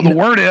 And so the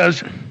word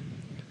is,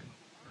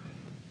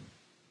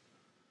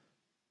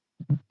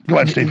 go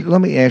ahead, Steve.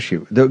 Let me ask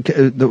you.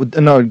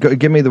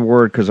 Give me the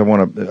word, because I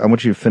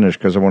want you to finish,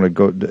 because I want to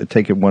go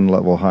take it one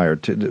level higher.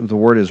 The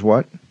word is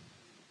what?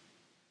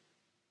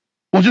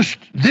 Well, just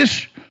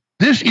this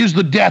is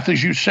the death,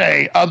 as you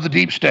say, of the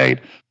deep state,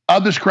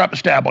 of this corrupt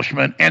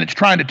establishment, and it's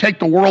trying to take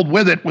the world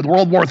with it, with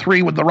World War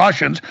III with the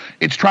Russians.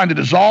 It's trying to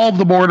dissolve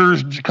the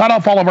borders, cut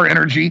off all of our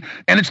energy,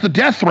 and it's the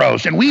death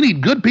throes. And we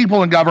need good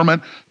people in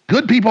government,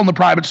 good people in the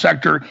private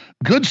sector,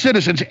 good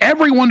citizens,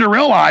 everyone to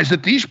realize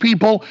that these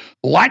people,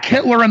 like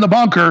Hitler in the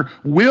bunker,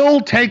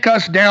 will take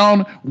us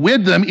down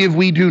with them if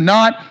we do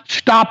not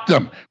stop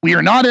them. We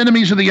are not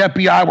enemies of the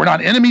FBI. We're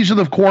not enemies of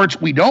the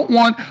courts. We don't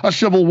want a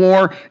civil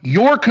war.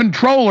 Your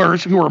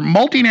controllers, who are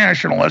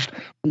multinationalists,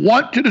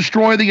 want to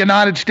destroy the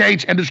United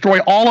States and destroy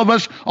all of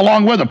us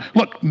along with them.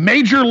 Look,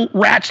 major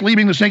rats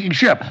leaving the sinking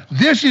ship.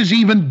 This is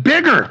even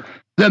bigger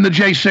than the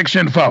J6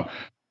 info.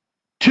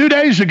 2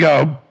 days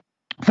ago,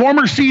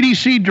 former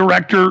CDC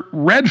Director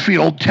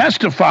Redfield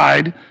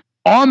testified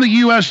on the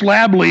U.S.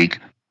 lab leak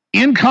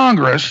in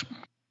Congress,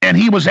 and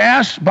he was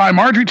asked by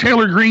Marjorie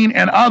Taylor Greene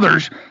and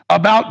others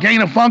about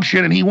gain of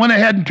function, and he went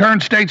ahead and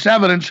turned state's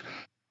evidence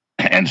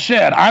and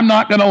said, I'm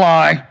not going to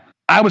lie,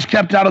 I was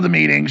kept out of the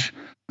meetings.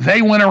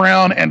 They went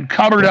around and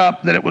covered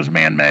up that it was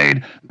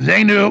man-made.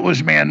 They knew it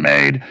was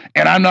man-made,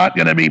 and I'm not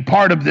going to be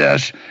part of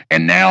this.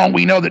 And now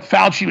we know that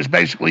Fauci was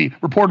basically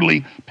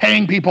reportedly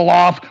paying people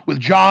off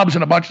with jobs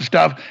and a bunch of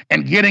stuff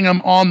and getting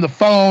them on the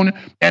phone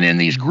and in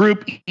these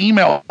group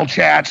email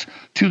chats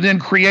to then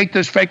create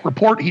this fake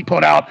report he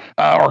put out,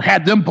 or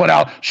had them put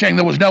out, saying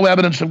there was no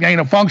evidence of gain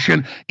of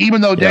function,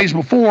 even though days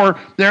before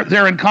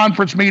they're in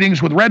conference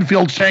meetings with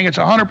Redfield saying it's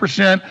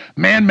 100%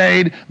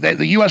 man-made.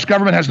 The U.S.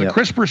 government has the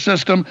CRISPR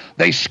system.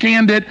 They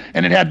scanned it,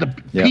 and it had the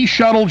P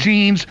shuttle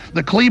genes,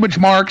 the cleavage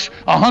marks,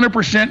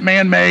 100%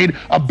 man-made.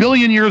 A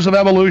billion years of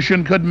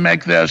evolution couldn't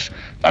make this.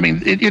 I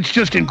mean, it's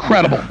just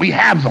incredible. We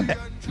have them.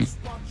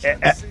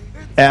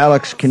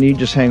 Alex, can you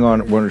just hang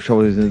on? We're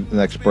going to the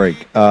next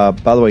break. By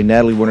the way,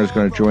 Natalie Winter is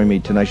going to join me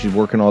tonight. She's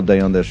working all day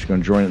on this. She's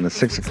going to join in the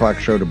 6 o'clock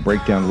show to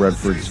break down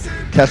Redford's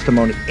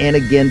testimony. And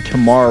again,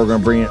 tomorrow, we're going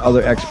to bring in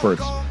other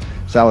experts.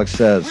 As Alex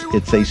says,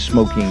 it's a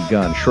smoking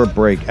gun. Short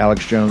break.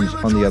 Alex Jones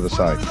on the other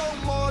side.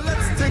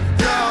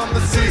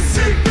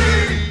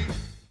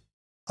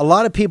 A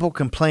lot of people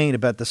complain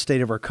about the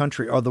state of our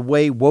country or the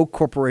way woke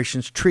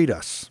corporations treat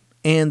us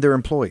and their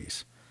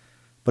employees.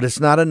 But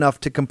it's not enough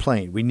to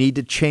complain. We need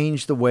to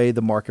change the way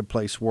the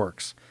marketplace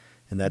works.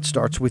 And that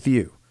starts with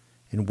you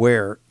and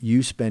where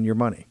you spend your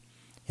money.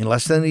 In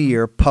less than a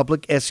year,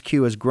 Public SQ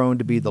has grown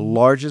to be the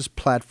largest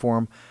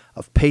platform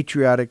of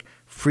patriotic,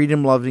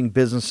 freedom-loving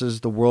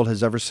businesses the world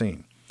has ever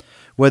seen.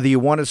 Whether you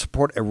want to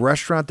support a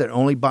restaurant that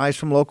only buys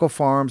from local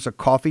farms, a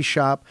coffee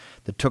shop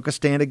that took a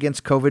stand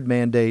against COVID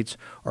mandates,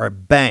 or a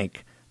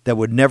bank that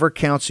would never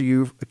counsel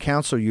you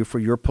for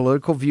your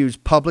political views,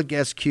 Public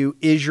SQ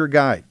is your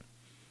guide.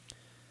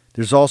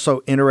 There's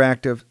also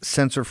interactive,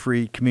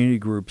 censor-free community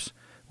groups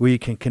where you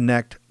can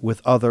connect with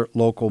other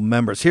local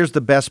members. Here's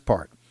the best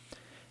part.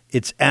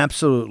 It's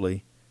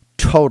absolutely,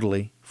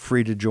 totally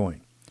free to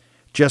join.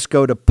 Just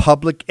go to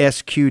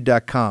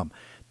publicsq.com.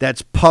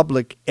 That's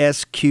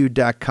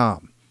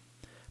publicsq.com.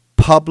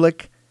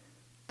 Public,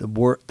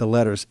 the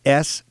letters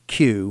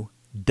sq.com,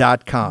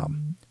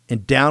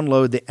 and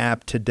download the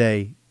app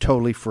today,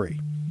 totally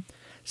free.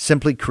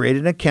 Simply create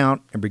an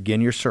account and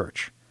begin your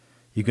search.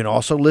 You can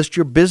also list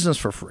your business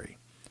for free.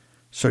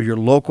 so your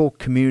local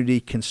community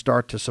can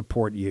start to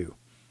support you.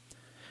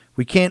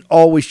 We can't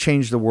always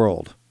change the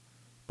world,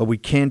 but we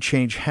can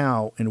change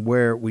how and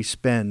where we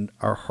spend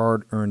our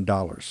hard-earned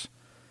dollars.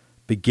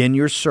 Begin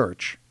your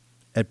search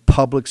at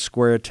Public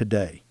Square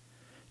today.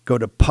 Go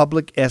to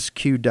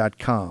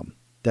publicsq.com.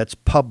 That's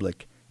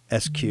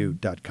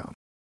publicsq.com.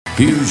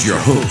 Here's your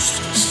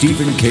host,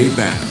 Stephen K.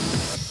 Bannon.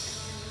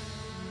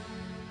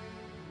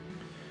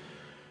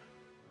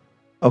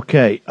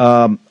 Okay,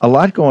 a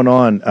lot going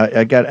on.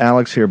 I got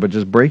Alex here, but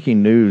just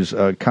breaking news.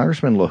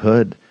 Congressman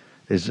LaHood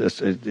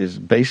is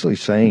basically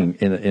saying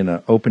in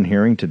an open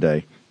hearing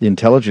today, the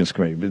Intelligence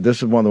Committee, this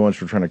is one of the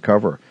ones we're trying to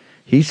cover,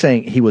 he's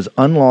saying he was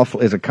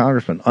as a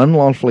congressman,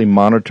 unlawfully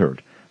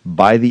monitored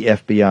by the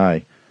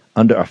FBI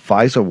under a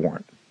FISA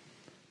warrant.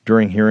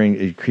 During hearing,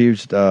 he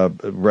accused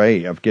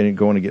Ray of going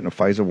to get a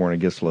FISA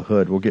warrant against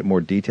LaHood. We'll get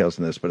more details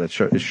on this, but it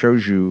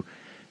shows you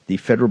the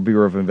Federal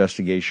Bureau of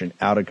Investigation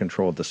out of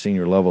control at the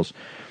senior levels.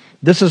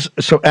 This is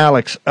so,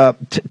 Alex.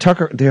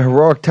 Tucker, the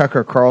heroic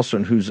Tucker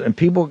Carlson, and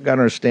people got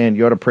to understand,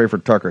 you ought to pray for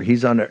Tucker.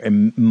 He's under a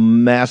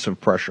massive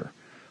pressure.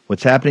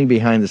 What's happening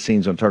behind the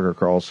scenes on Tucker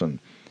Carlson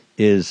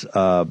is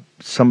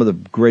some of the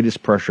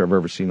greatest pressure I've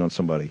ever seen on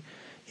somebody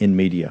in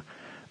media.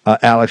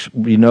 Alex,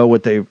 we know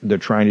what they're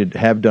trying to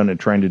have done and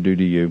trying to do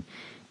to you.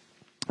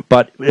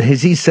 But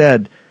as he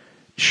said,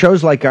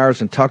 shows like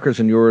ours and Tucker's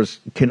and yours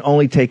can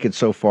only take it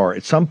so far.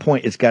 At some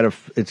point, it's got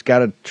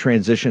to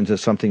transition to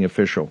something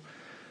official.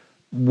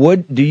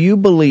 Do you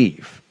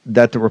believe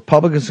that the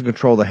Republicans in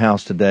control of the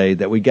House today,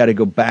 that we got to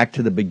go back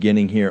to the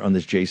beginning here on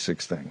this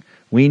J6 thing?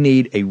 We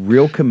need a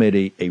real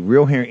committee, a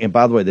real hearing. And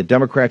by the way, the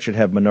Democrats should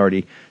have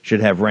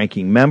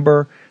ranking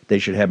member. They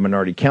should have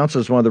minority counsel.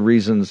 Is one of the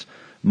reasons.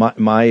 My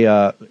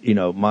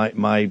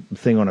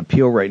thing on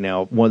appeal right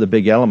now, one of the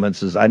big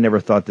elements is I never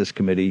thought this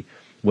committee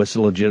was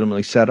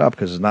legitimately set up,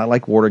 because it's not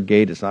like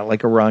Watergate, it's not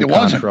like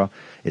Iran-Contra,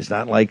 it's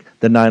not like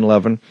the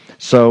 9/11.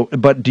 So,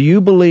 but do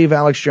you believe,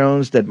 Alex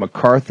Jones, that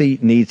McCarthy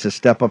needs to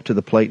step up to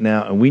the plate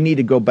now, and we need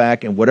to go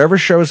back, and whatever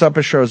shows up,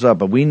 it shows up,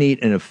 but we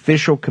need an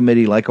official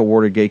committee like a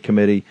Watergate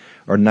committee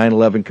or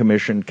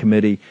 9/11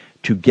 committee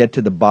to get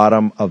to the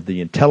bottom of the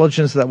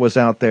intelligence that was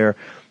out there?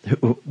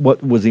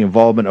 What was the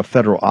involvement of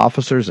federal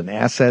officers and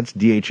assets,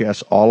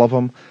 DHS, all of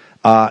them,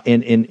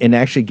 and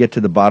actually get to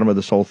the bottom of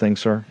this whole thing,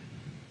 sir?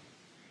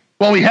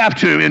 Well, we have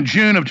to. In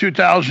June of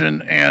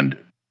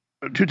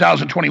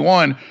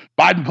 2021,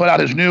 Biden put out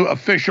his new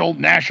official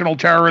national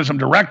terrorism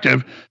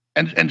directive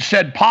and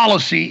said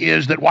policy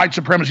is that white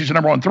supremacy is the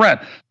number one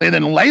threat. They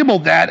then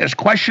labeled that as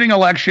questioning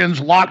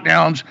elections,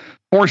 lockdowns,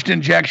 forced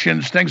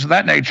injections, things of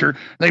that nature.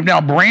 They've now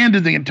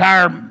branded the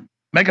entire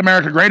Make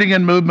America Great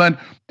Again movement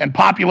and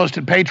populists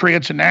and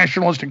patriots and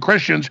nationalists and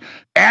Christians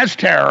as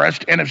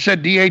terrorists, and have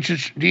said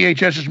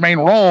DHS's main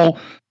role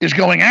is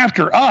going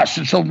after us.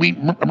 And so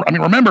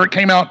remember, it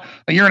came out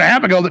a year and a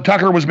half ago that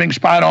Tucker was being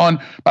spied on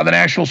by the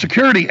National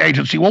Security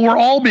Agency. Well, we're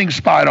all being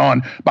spied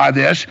on by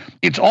this.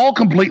 It's all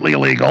completely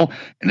illegal.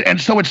 And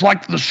so it's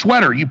like the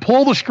sweater. You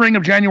pull the string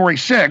of January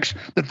 6th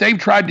that they've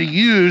tried to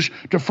use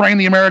to frame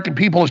the American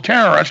people as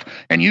terrorists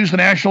and use the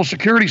national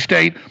security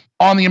state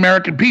on the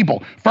American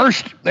people.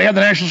 First, they had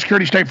the national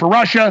security state for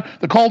Russia,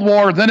 the Cold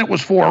War, then it was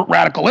for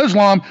radical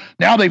Islam.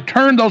 Now they've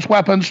turned those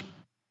weapons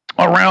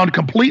around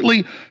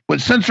completely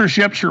with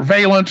censorship,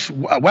 surveillance,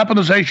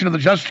 weaponization of the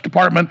Justice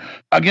Department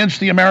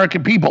against the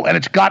American people, and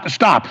it's got to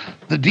stop.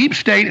 The deep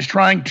state is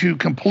trying to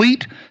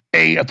complete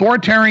a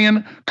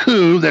authoritarian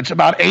coup that's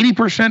about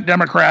 80%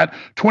 Democrat,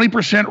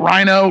 20%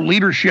 Rhino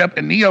leadership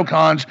and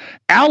neocons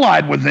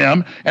allied with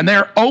them, and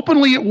they're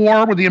openly at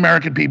war with the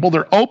American people.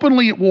 They're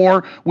openly at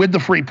war with the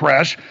free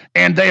press,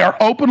 and they are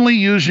openly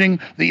using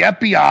the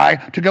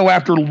FBI to go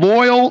after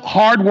loyal,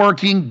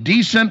 hardworking,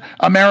 decent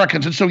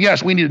Americans. And so,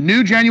 yes, we need a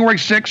new January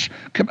 6th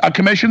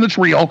commission that's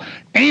real,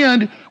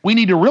 and we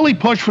need to really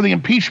push for the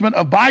impeachment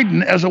of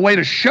Biden as a way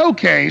to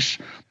showcase,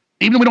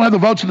 even though we don't have the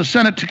votes in the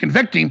Senate to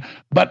convict him,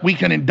 but we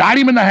can indict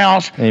him in the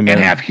House and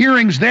have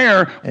hearings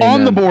there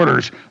on the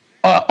borders,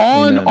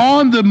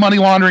 on the money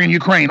laundering in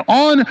Ukraine,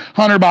 on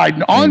Hunter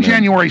Biden, on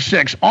January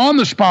 6th, on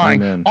the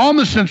spying, on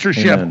the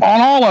censorship, on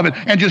all of it,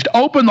 and just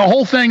open the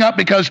whole thing up,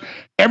 because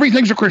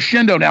everything's a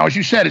crescendo now. As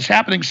you said, it's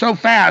happening so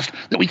fast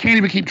that we can't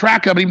even keep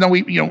track of it, even though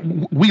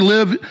we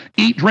live,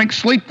 eat, drink,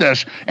 sleep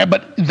this.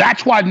 But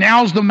that's why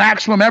now's the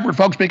maximum effort,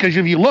 folks, because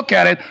if you look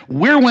at it,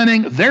 we're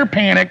winning, they're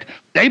panicked.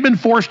 They've been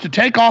forced to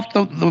take off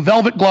the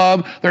velvet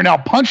glove. They're now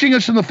punching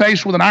us in the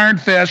face with an iron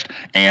fist.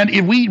 And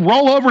if we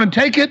roll over and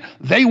take it,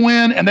 they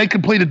win and they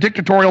complete a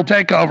dictatorial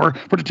takeover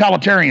for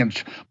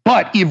totalitarians.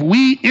 But if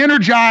we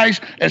energize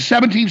as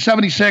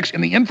 1776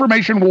 in the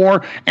information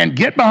war and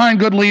get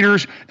behind good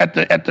leaders at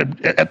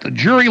the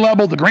jury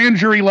level, the grand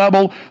jury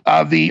level,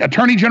 the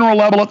attorney general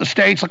level at the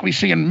states, like we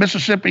see in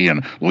Mississippi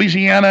and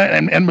Louisiana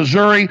and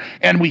Missouri,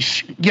 and we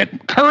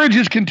get courage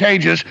is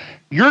contagious.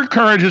 Your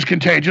courage is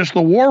contagious.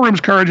 The War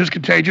Room's courage is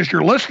contagious.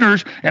 Your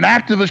listeners and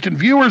activists and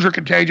viewers are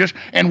contagious.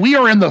 And we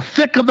are in the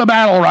thick of the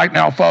battle right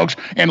now, folks.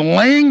 And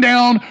laying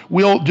down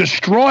will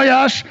destroy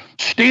us.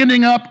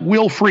 Standing up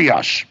will free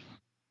us.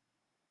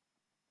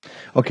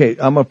 Okay,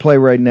 I'm going to play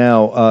right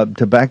now.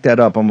 To back that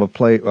up, I'm going to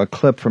play a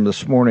clip from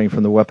this morning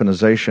from the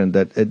weaponization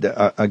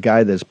that a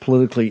guy that's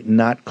politically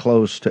not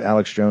close to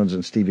Alex Jones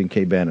and Stephen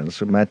K. Bannon.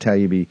 So Matt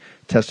Taibbi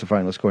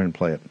testifying. Let's go ahead and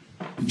play it.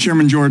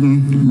 Chairman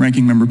Jordan,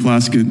 Ranking Member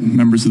Plaskett,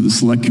 members of the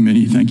Select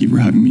Committee, thank you for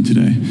having me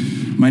today.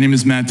 My name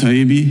is Matt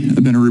Taibbi.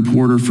 I've been a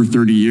reporter for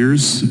 30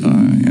 years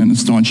and a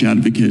staunch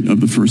advocate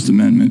of the First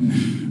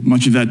Amendment.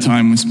 Much of that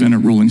time was spent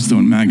at Rolling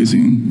Stone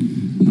magazine.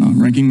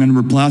 Ranking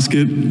Member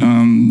Plaskett,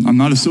 I'm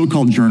not a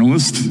so-called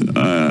journalist.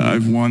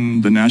 I've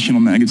won the National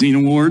Magazine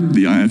Award,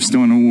 the I.F.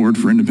 Stone Award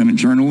for Independent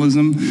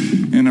Journalism,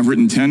 and I've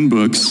written 10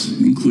 books,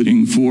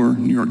 including 4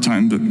 New York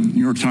Times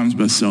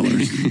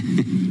bestsellers.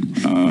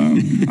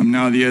 I'm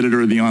now the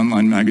editor of the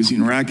online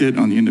magazine Racket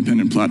on the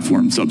independent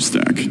platform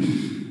Substack.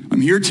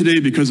 I'm here today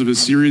because of a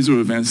series of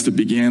events that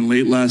began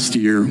late last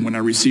year when I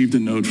received a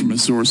note from a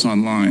source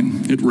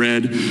online. It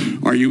read,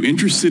 "Are you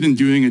interested in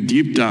doing a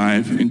deep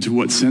dive into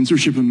what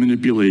censorship and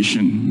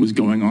manipulation was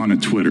going on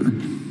at Twitter?"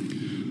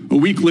 A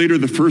week later,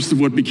 the first of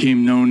what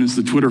became known as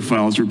the Twitter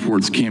Files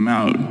reports came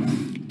out.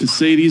 To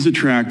say these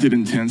attracted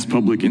intense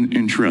public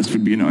interest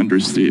would be an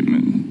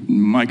understatement.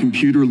 My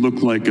computer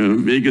looked like a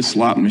Vegas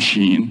slot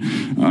machine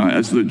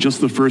as just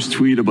the first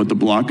tweet about the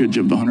blockage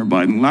of the Hunter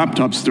Biden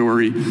laptop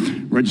story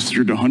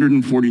registered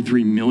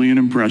 143 million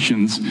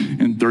impressions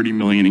and 30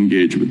 million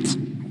engagements.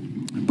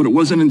 But it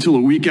wasn't until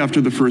a week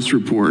after the first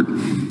report,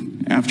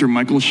 after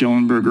Michael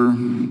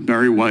Schellenberger,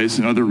 Barry Weiss,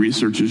 and other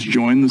researchers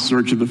joined the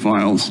search of the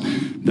files,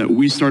 that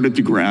we started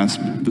to grasp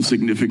the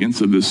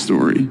significance of this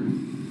story.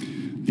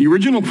 The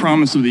original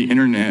promise of the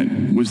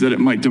internet was that it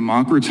might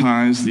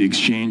democratize the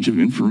exchange of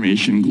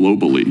information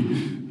globally.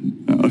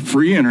 A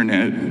free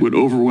internet would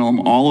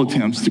overwhelm all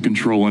attempts to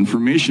control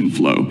information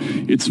flow,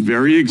 its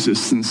very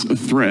existence a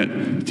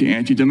threat to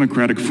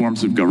anti-democratic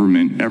forms of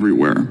government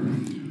everywhere.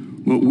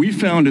 What we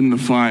found in the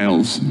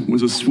files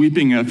was a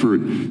sweeping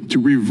effort to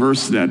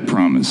reverse that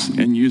promise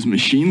and use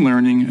machine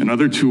learning and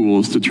other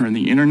tools to turn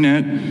the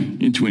internet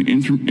into an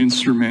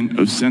instrument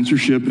of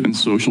censorship and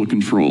social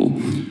control.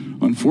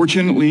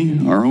 Unfortunately,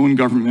 our own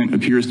government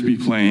appears to be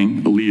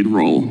playing a lead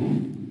role.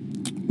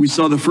 We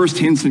saw the first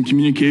hints in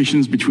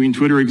communications between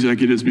Twitter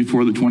executives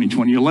before the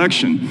 2020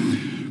 election,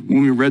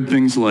 when we read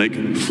things like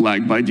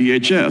 "flagged by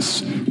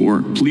DHS"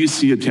 or "please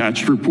see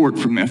attached report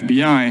from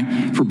FBI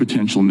for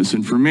potential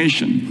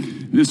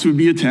misinformation." This would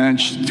be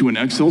attached to an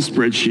Excel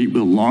spreadsheet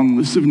with a long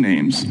list of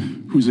names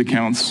whose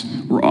accounts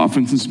were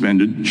often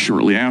suspended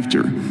shortly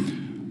after.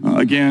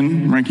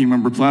 Again, Ranking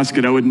Member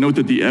Plaskett, I would note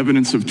that the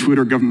evidence of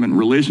Twitter-government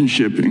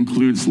relationship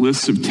includes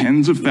lists of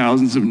tens of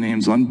thousands of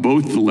names on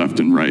both the left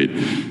and right.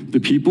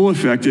 The people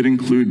affected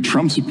include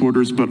Trump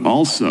supporters, but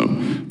also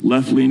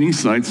left-leaning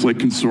sites like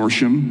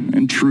Consortium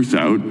and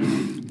Truthout,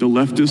 the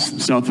leftist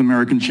South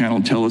American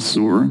channel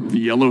Telesur, the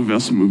Yellow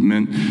Vest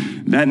movement.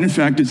 That, in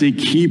fact, is a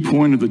key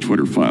point of the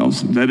Twitter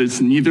files, that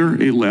it's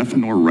neither a left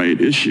nor right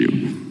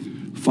issue.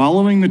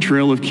 Following the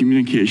trail of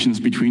communications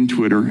between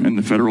Twitter and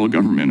the federal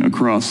government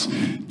across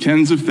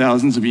tens of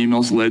thousands of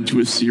emails led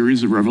to a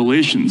series of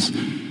revelations.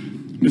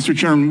 Mr.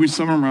 Chairman, we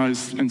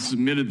summarized and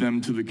submitted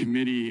them to the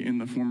committee in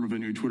the form of a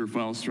new Twitter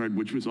Files thread,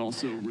 which was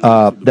also...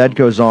 that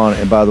goes on,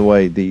 and by the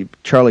way, the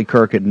Charlie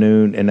Kirk at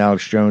noon and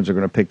Alex Jones are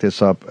going to pick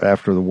this up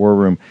after the War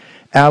Room.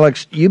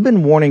 Alex, you've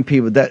been warning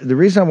people that the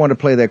reason I want to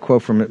play that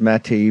quote from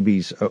Matt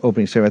Taibbi's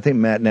opening statement, I think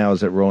Matt now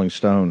is at Rolling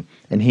Stone,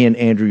 and he and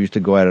Andrew used to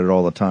go at it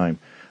all the time.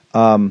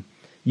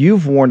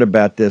 You've warned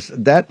about this.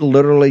 That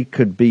literally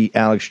could be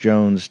Alex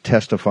Jones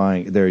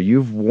testifying there.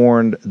 You've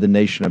warned the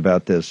nation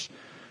about this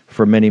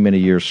for many, many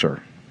years,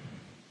 sir.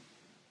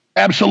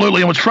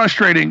 Absolutely. And what's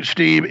frustrating,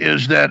 Steve,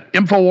 is that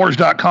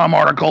Infowars.com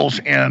articles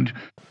and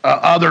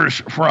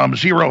others from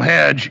Zero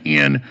Hedge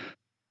in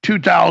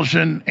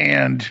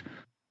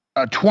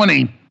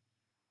 2020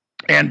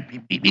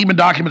 and even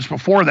documents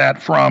before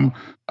that from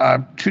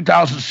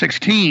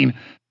 2016,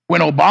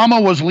 when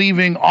Obama was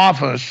leaving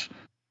office,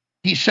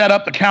 he set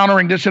up the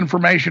Countering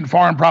Disinformation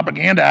Foreign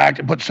Propaganda Act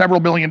and put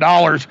several $1 billion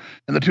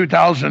in the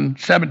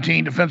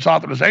 2017 Defense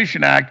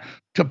Authorization Act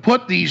to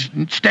put these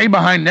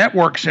stay-behind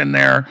networks in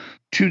there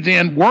to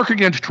then work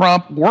against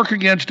Trump, work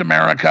against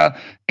America,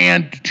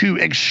 and to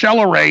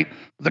accelerate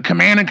the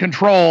command and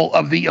control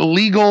of the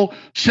illegal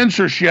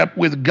censorship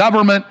with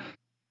government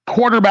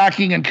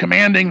quarterbacking and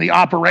commanding the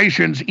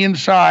operations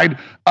inside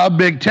of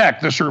big tech,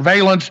 the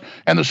surveillance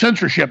and the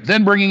censorship,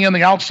 then bringing in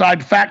the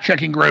outside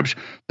fact-checking groups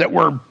that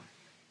were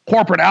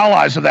corporate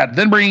allies of that,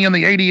 then bringing in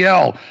the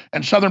ADL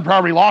and Southern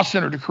Poverty Law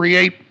Center to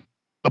create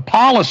the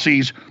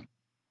policies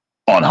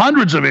on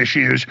hundreds of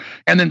issues,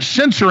 and then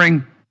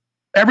censoring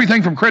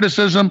everything from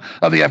criticism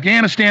of the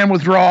Afghanistan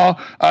withdrawal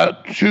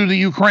to the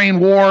Ukraine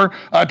war,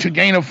 to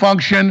gain of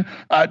function,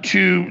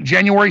 to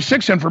January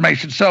 6th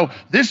information. So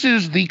this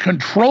is the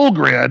control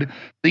grid.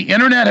 The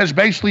internet has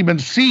basically been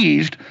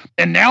seized,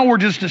 and now we're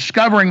just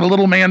discovering the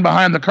little man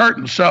behind the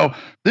curtain. So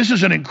this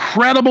is an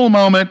incredible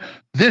moment.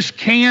 this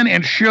can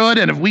and should,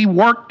 and if we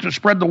work to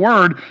spread the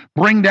word,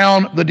 bring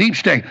down the deep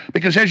state.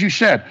 Because as you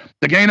said,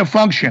 the gain of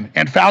function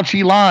and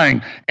Fauci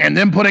lying and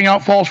them putting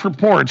out false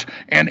reports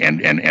and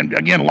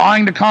again,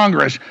 lying to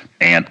Congress,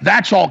 and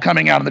that's all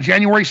coming out. And the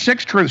January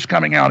 6th truths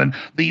coming out, and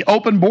the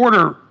open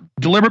border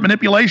deliberate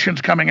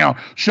manipulations coming out.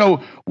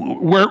 So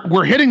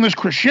we're hitting this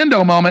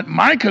crescendo moment.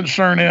 My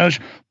concern is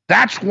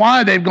that's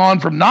why they've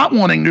gone from not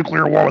wanting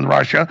nuclear war with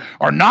Russia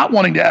or not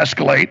wanting to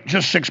escalate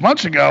just 6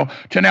 months ago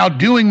to now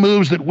doing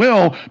moves that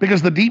will,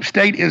 because the deep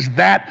state is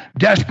that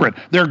desperate.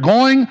 They're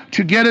going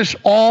to get us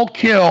all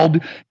killed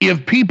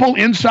if people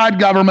inside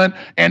government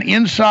and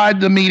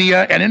inside the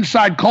media and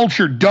inside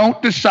culture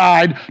don't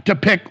decide to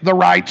pick the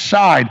right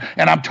side.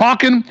 And I'm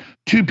talking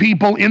to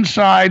people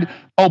inside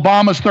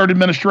Obama's third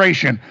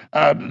administration,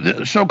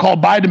 the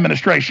so-called Biden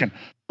administration.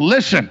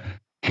 Listen,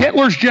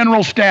 Hitler's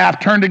general staff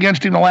turned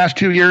against him the last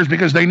 2 years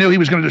because they knew he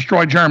was going to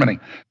destroy Germany.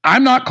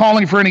 I'm not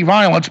calling for any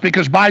violence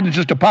because Biden's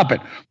just a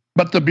puppet.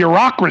 But the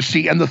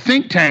bureaucracy and the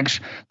think tanks,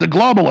 the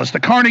globalists, the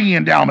Carnegie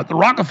Endowment, the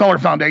Rockefeller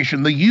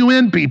Foundation, the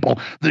UN people,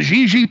 the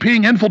Xi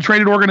Jinping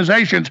infiltrated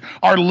organizations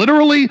are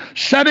literally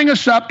setting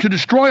us up to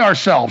destroy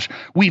ourselves.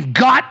 We've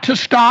got to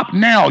stop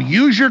now.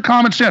 Use your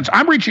common sense.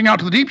 I'm reaching out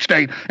to the deep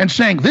state and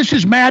saying, this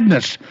is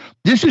madness.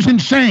 This is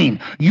insane.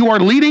 You are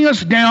leading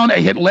us down a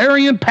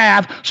Hitlerian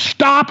path.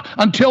 Stop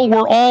until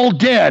we're all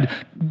dead.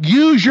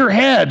 Use your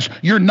heads.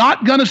 You're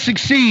not going to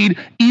succeed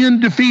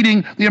in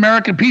defeating the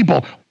American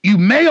people. You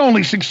may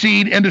only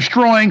succeed in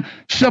destroying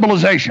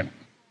civilization.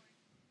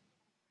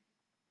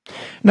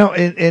 No,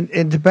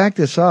 and to back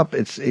this up,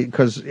 it's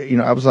because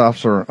I was an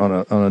officer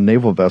on a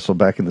naval vessel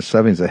back in the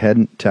 70s that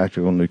had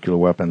tactical nuclear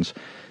weapons.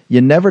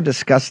 You never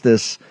discussed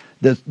this.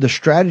 The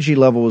strategy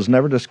level was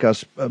never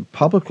discussed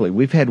publicly.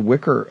 We've had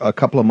Wicker a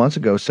couple of months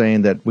ago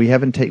saying that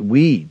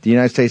the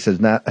United States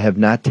have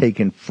not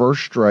taken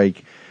first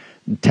strike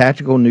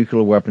tactical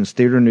nuclear weapons,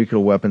 theater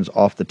nuclear weapons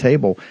off the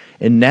table.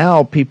 And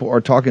now people are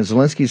talking,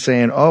 Zelensky's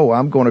saying, oh,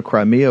 I'm going to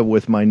Crimea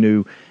with my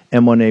new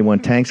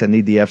M1A1 tanks. I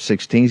need the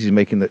F-16s. He's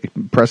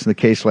pressing the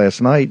case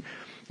last night.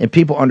 And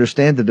people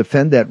understand to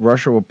defend that,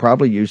 Russia will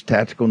probably use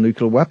tactical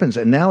nuclear weapons.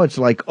 And now it's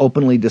like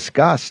openly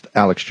discussed,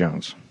 Alex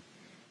Jones.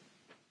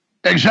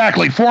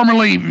 Exactly.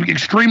 Formerly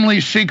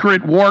extremely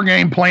secret war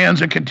game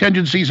plans and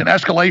contingencies and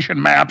escalation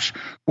maps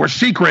were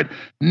secret.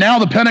 Now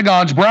the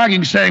Pentagon's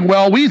bragging, saying,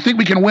 well, we think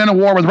we can win a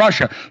war with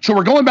Russia. So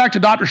we're going back to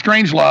Dr.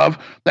 Strangelove,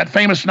 that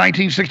famous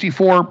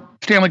 1964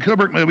 Stanley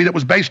Kubrick movie that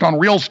was based on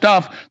real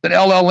stuff that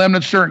L.L.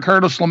 Lemnitzer and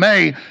Curtis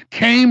LeMay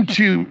came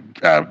to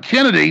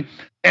Kennedy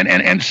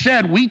and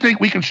said, we think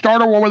we can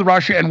start a war with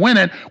Russia and win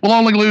it. We'll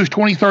only lose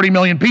 20, 30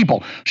 million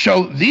people.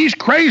 So these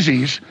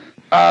crazies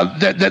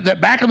that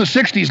back in the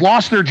 60s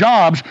lost their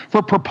jobs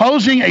for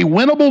proposing a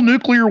winnable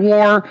nuclear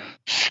war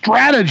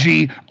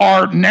strategy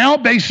are now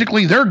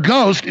basically, their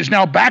ghost is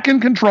now back in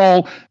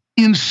control,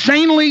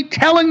 insanely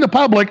telling the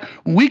public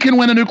we can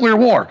win a nuclear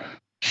war,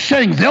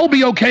 saying they'll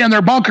be okay in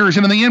their bunkers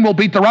and in the end we'll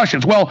beat the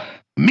Russians. Well,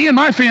 me and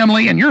my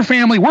family and your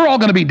family, we're all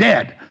going to be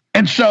dead.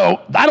 And so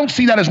I don't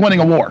see that as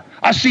winning a war.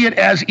 I see it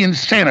as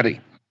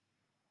insanity.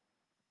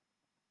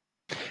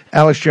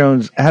 Alex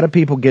Jones, how do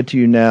people get to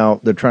you now?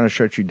 They're trying to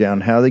shut you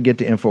down. How do they get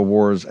to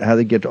InfoWars? How do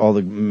they get to all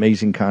the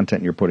amazing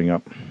content you're putting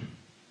up?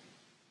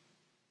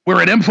 We're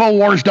at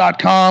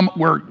Infowars.com.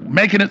 We're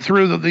making it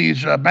through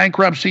these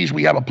bankruptcies.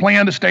 We have a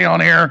plan to stay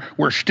on air.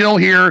 We're still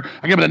here.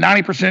 I give it a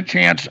 90%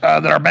 chance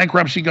that our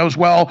bankruptcy goes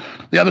well.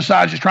 The other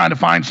side is just trying to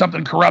find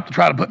something corrupt to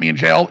try to put me in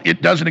jail.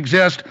 It doesn't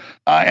exist.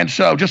 And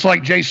so just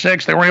like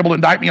J6, they were able to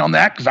indict me on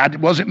that because I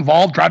wasn't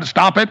involved, tried to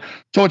stop it.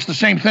 So it's the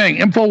same thing.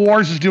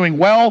 InfoWars is doing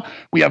well.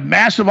 We have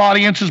massive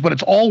audiences, but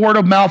it's all word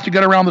of mouth to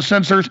get around the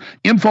censors.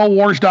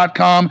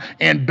 Infowars.com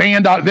and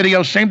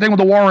band.video. Same thing with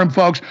the War Room,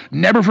 folks.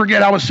 Never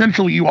forget how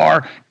essential you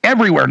are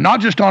everywhere,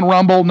 not just on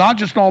Rumble, not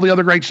just on all the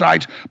other great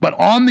sites, but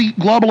on the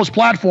globalist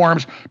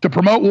platforms to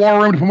promote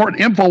War Room, to promote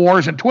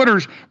InfoWars, and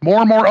Twitter's more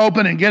and more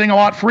open and getting a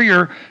lot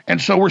freer. And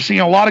so we're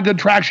seeing a lot of good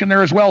traction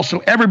there as well.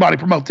 So everybody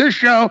promote this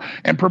show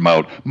and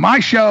promote my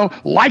show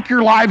like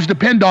your lives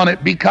depend on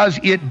it, because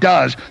it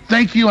does.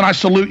 Thank you, and I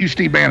salute you,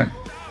 Steve Bannon.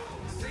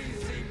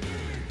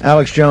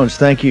 Alex Jones,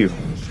 thank you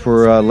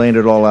for laying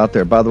it all out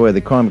there. By the way, they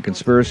call him a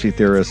conspiracy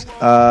theorist.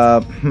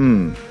 A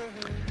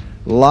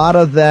lot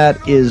of that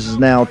is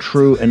now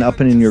true and up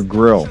and in your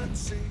grill.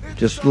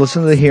 Just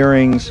listen to the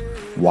hearings,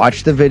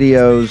 watch the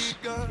videos,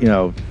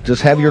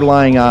 just have your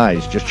lying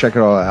eyes. Just check it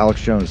out.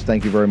 Alex Jones,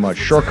 thank you very much.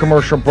 Short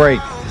commercial break.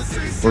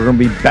 We're going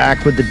to be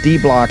back with the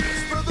D Block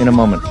in a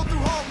moment.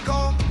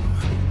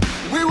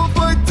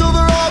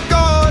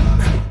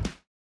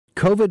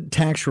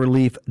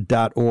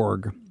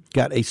 COVIDtaxrelief.org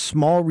got a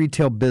small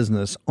retail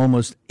business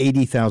almost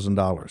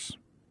 $80,000.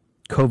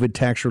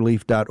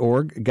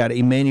 COVIDtaxrelief.org got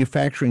a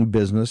manufacturing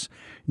business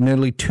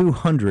nearly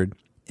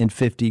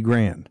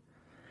 $250,000.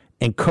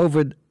 And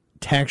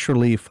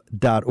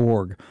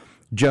COVIDtaxrelief.org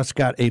just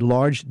got a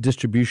large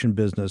distribution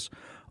business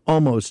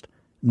almost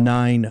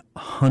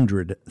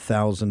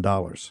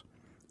 $900,000.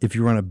 If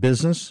you run a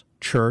business,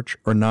 church,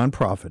 or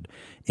nonprofit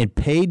and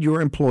paid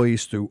your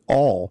employees through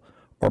all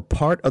or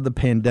part of the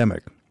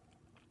pandemic,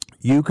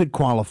 you could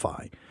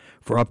qualify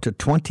for up to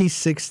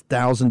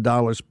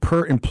 $26,000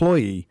 per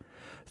employee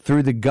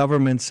through the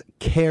government's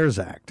CARES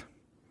Act.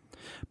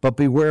 But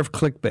beware of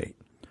clickbait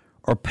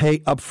or pay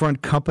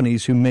upfront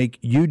companies who make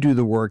you do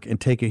the work and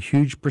take a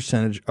huge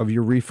percentage of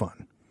your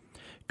refund.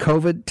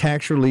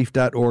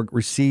 COVIDTaxRelief.org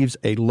receives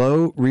a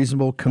low,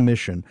 reasonable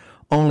commission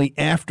only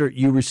after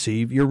you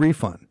receive your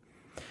refund.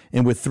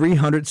 And with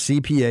 300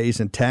 CPAs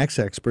and tax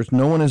experts,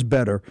 no one is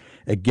better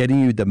at getting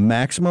you the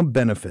maximum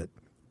benefit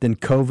than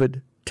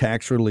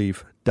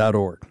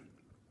COVIDTaxRelief.org.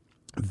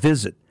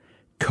 Visit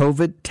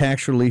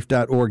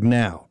COVIDTaxRelief.org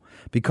now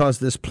because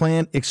this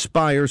plan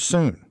expires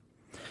soon.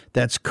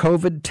 That's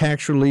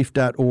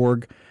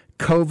COVIDTaxRelief.org,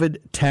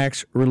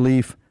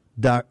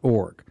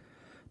 COVIDTaxRelief.org.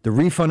 The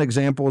refund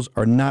examples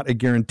are not a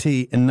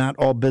guarantee, and not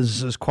all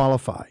businesses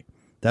qualify.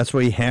 That's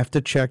why you have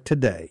to check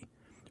today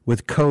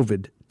with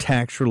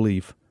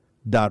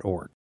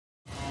COVIDTaxRelief.org.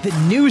 The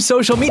new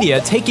social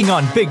media taking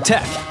on big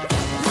tech,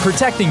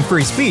 protecting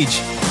free speech,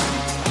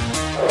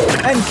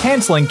 and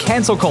canceling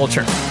cancel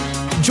culture.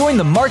 Join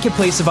the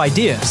marketplace of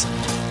ideas.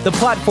 The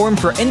platform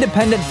for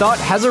independent thought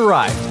has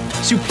arrived.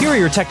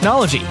 Superior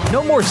technology.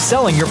 No more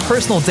selling your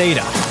personal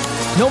data.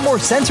 No more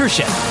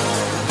censorship.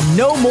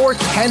 No more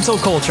cancel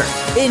culture.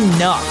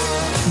 Enough.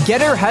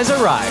 Getter has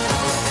arrived.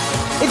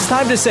 It's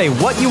time to say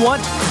what you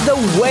want, the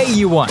way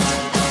you want.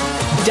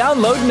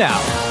 Download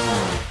now.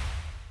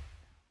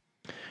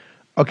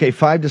 Okay,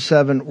 5 to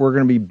 7, we're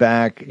going to be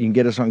back. You can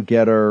get us on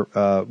Getter.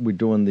 We're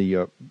doing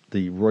the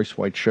Royce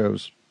White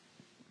shows.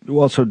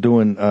 We're also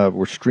doing,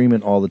 we're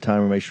streaming all the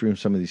time. We may stream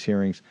some of these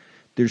hearings.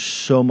 There's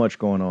so much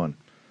going on.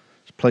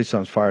 This place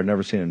on fire. I've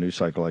never seen a news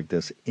cycle like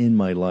this in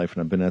my life,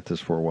 and I've been at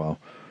this for a while.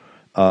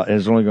 And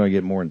it's only going to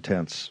get more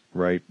intense,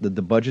 right?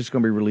 The budget's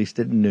going to be released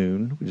at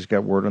noon. We just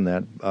got word on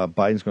that.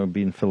 Biden's going to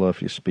be in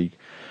Philadelphia speak.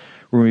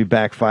 We're going to be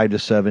back 5 to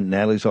 7.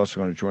 Natalie's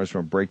also going to join us.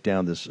 We're going to break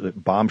down this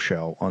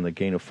bombshell on the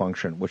gain of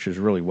function, which is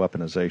really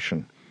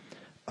weaponization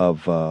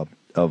of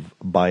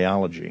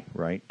biology,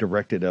 right?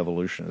 Directed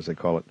evolution, as they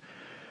call it.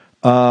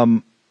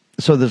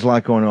 So there's a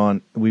lot going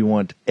on. We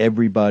want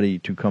everybody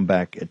to come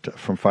back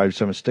from 5 to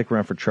 7. Stick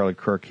around for Charlie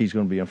Kirk. He's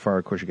going to be on fire.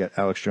 Of course, you got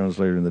Alex Jones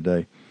later in the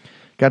day.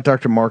 Got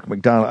Dr. Mark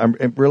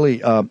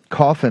McDonald.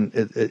 Coffin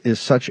is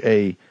such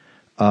an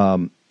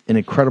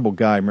incredible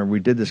guy. Remember, we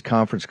did this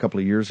conference a couple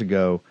of years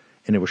ago,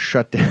 and it was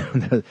shut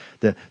down.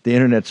 the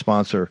internet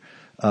sponsor,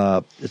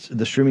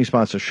 the streaming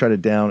sponsor, shut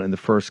it down in the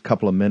first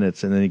couple of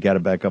minutes, and then he got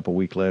it back up a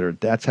week later.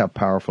 That's how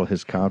powerful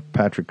his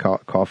Patrick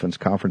Coffin's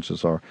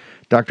conferences are.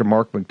 Dr.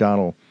 Mark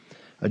McDonald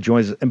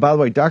joins us. And by the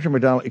way, Dr.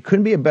 McDonald, it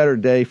couldn't be a better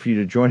day for you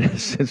to join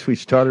us since we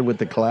started with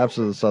the collapse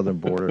of the southern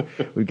border.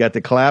 We've got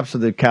the collapse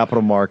of the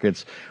capital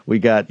markets. We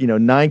got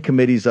 9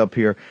 committees up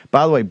here.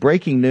 By the way,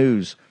 breaking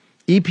news.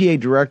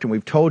 EPA director,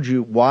 we've told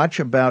you, watch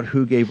about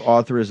who gave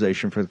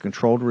authorization for the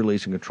controlled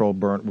release and controlled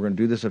burn. We're going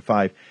to do this at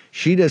 5.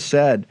 She just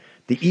said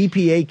the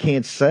EPA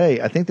can't say,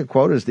 I think the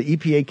quote is, the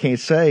EPA can't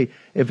say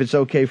if it's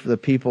okay for the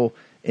people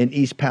in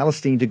East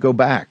Palestine to go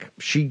back.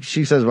 She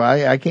says,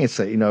 well, I can't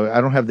say, I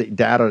don't have the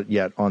data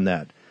yet on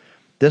that.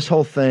 This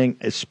whole thing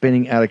is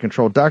spinning out of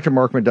control. Dr.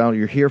 Mark McDonald,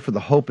 you're here for the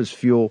Hope is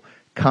Fuel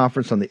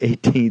conference on the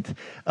 18th,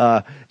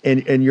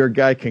 and your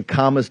guy can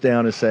calm us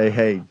down and say,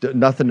 hey,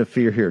 nothing to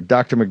fear here.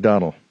 Dr.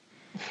 McDonald.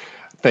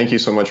 Thank you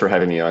so much for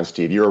having me on,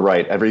 Steve. You're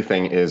right.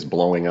 Everything is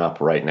blowing up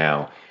right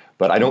now.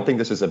 But I don't think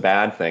this is a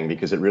bad thing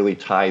because it really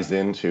ties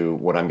into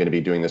what I'm going to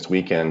be doing this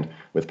weekend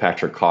with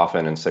Patrick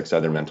Coffin and 6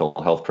 other mental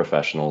health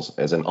professionals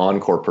as an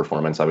encore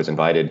performance. I was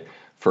invited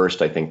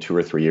first, I think, 2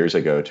 or 3 years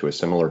ago to a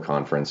similar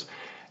conference,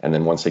 and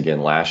then once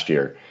again last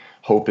year.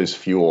 Hope is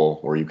Fuel,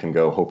 where you can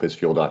go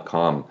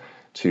hopeisfuel.com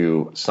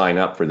to sign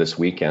up for this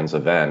weekend's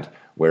event,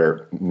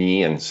 where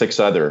me and 6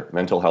 other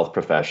mental health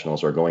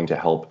professionals are going to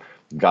help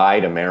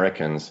guide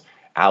Americans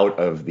out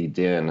of the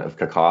din of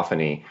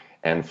cacophony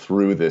and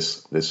through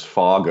this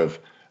fog of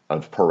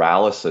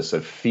paralysis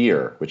of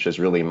fear, which is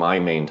really my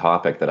main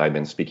topic that I've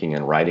been speaking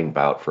and writing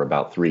about for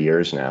about 3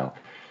 years now.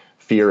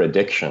 Fear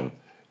addiction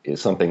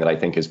is something that I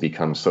think has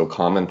become so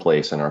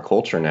commonplace in our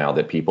culture now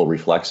that people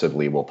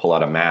reflexively will pull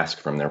out a mask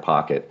from their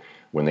pocket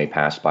when they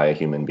pass by a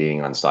human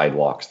being on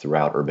sidewalks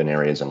throughout urban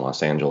areas in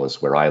Los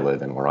Angeles, where I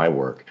live and where I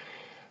work.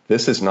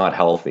 This is not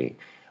healthy.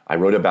 I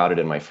wrote about it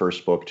in my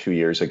first book 2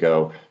 years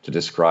ago to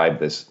describe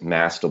this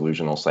mass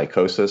delusional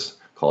psychosis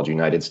called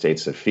United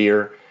States of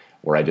Fear,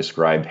 where I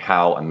described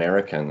how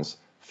Americans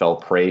fell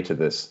prey to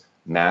this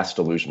mass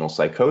delusional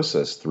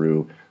psychosis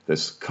through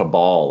this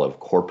cabal of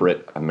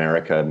corporate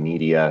America,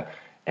 media,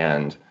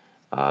 and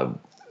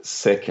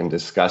sick and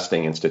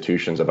disgusting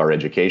institutions of our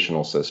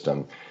educational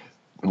system.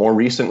 More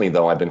recently,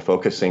 though, I've been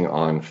focusing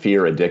on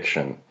fear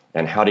addiction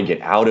and how to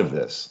get out of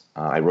this.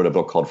 I wrote a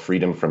book called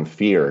Freedom from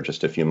Fear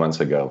just a few months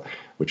ago,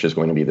 which is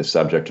going to be the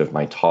subject of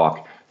my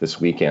talk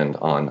this weekend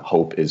on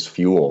Hope is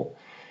Fuel.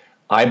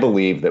 I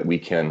believe that we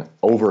can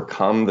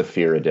overcome the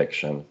fear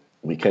addiction.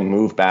 We can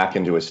move back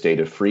into a state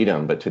of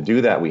freedom. But to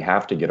do that, we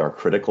have to get our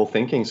critical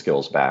thinking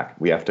skills back.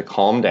 We have to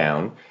calm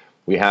down.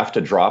 We have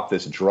to drop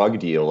this drug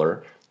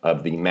dealer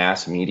of the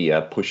mass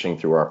media pushing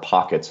through our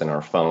pockets and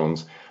our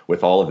phones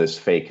with all of this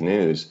fake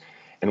news.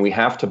 And we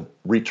have to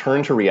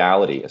return to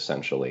reality,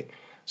 essentially.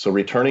 So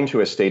returning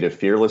to a state of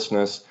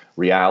fearlessness,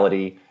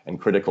 reality, and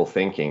critical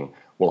thinking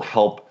will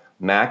help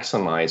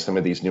maximize some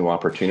of these new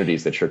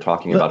opportunities that you're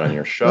talking about on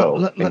your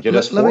show and get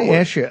us forward. Let me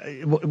ask you.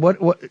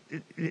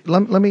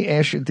 Let me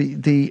ask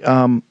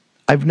you.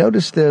 I've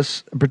noticed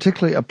this,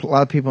 particularly a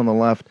lot of people on the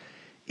left,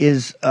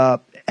 is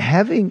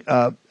having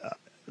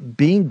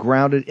being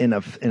grounded in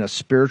a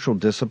spiritual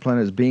discipline,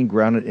 is being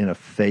grounded in a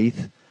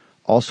faith,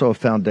 also a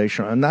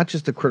foundation, and not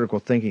just the critical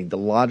thinking, the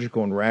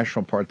logical and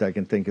rational part that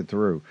can think it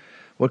through.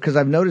 Well, because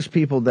I've noticed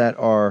people that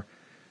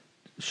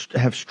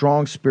have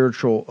strong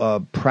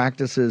spiritual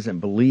practices and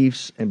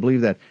beliefs and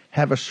believe that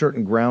have a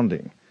certain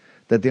grounding,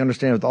 that they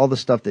understand with all the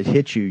stuff that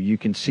hits you, you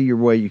can see your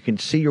way. You can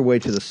see your way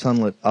to the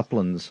sunlit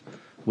uplands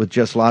with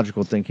just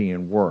logical thinking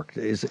and work.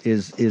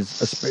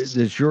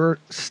 Does your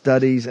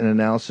studies and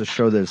analysis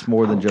show that it's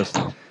more than just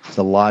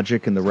the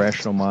logic and the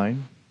rational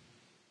mind?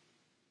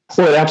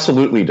 Well, it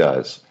absolutely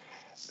does.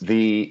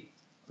 The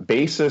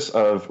basis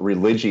of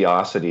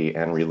religiosity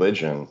and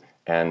religion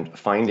and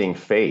finding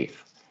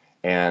faith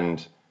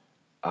and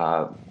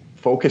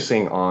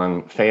focusing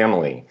on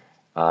family,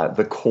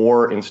 the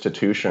core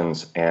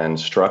institutions and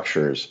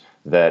structures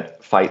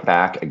that fight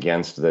back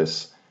against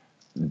this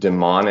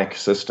demonic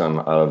system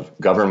of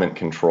government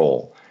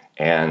control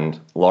and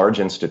large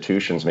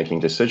institutions making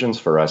decisions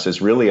for us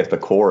is really at the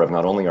core of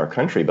not only our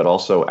country, but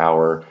also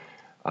our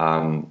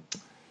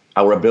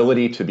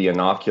ability to be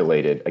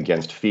inoculated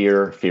against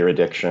fear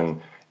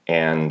addiction,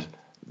 and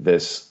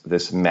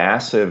this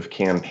massive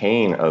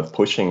campaign of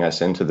pushing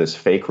us into this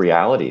fake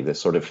reality,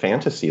 this sort of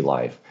fantasy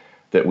life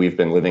that we've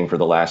been living for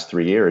the last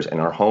 3 years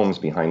in our homes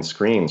behind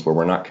screens where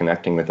we're not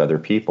connecting with other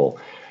people.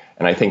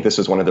 And I think this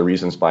is one of the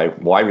reasons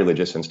why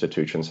religious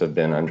institutions have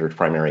been under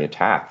primary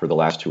attack for the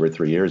last 2 or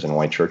 3 years, and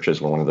why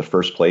churches were one of the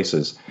first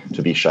places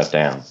to be shut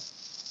down.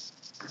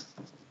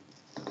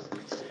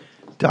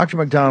 Dr.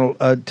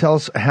 McDonald, tell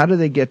us, how do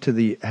they get to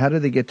the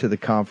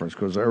conference?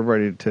 Because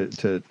everybody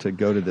to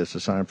go to this, to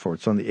sign up for it.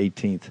 It's on the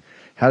 18th.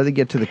 How do they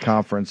get to the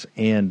conference?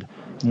 And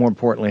more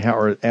importantly,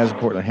 how do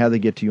they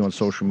get to you on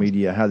social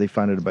media? How do they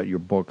find out about your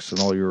books and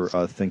all your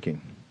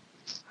thinking?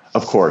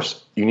 Of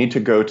course, you need to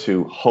go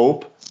to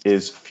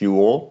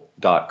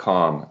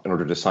hopeisfuel.com in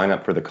order to sign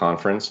up for the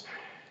conference.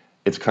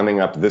 It's coming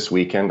up this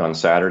weekend on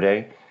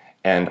Saturday.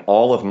 And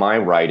all of my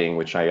writing,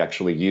 which I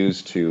actually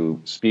use to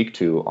speak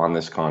to on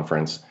this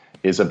conference,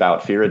 is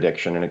about fear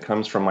addiction, and it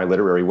comes from my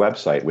literary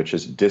website, which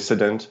is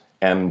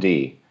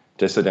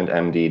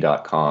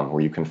dissidentmd.com,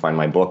 where you can find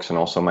my books and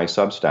also my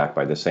Substack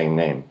by the same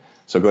name.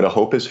 So go to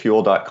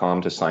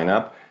hopeisfuel.com to sign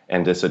up,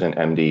 and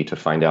DissidentMD to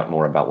find out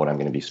more about what I'm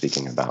going to be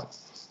speaking about.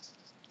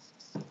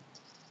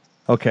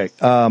 Okay.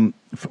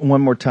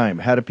 One more time.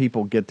 How do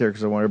people get there?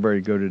 Because I want everybody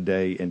to go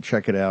today and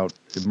check it out,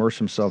 immerse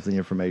themselves in the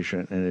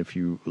information, and if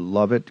you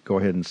love it, go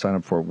ahead and sign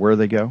up for it. Where do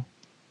they go?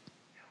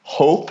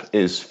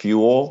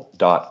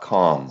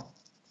 hopeisfuel.com.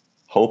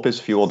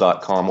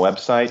 hopeisfuel.com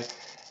website.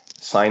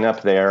 Sign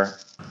up there,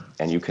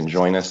 and you can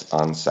join us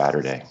on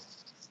Saturday.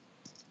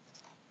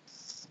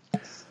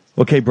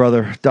 Okay,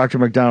 brother. Dr.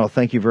 McDonald,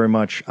 thank you very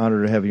much.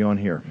 Honored to have you on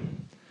here.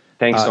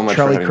 Thanks so much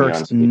Charlie for having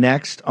Kirk's me on.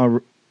 next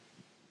on.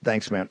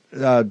 Thanks, man.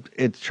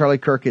 Charlie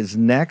Kirk is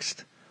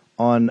next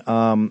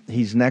on.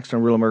 He's next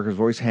on Real America's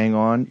Voice. Hang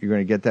on, you're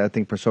going to get that. I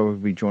think Prosovic will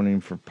be joining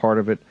him for part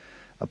of it.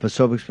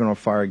 Prosovic's been on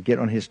fire. Get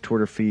on his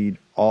Twitter feed.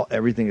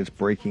 Everything is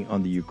breaking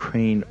on the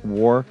Ukraine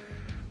war.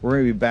 We're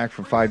going to be back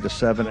from 5 to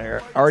 7. I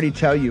already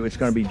tell you it's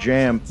going to be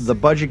jammed. The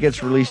budget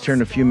gets released here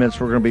in a few minutes.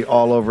 We're going to be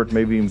all over it.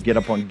 Maybe even get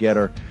up on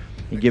Getter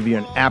and give you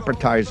an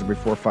appetizer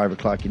before 5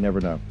 o'clock. You never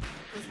know.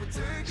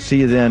 See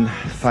you then,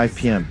 5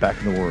 p.m.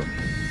 Back in the War Room.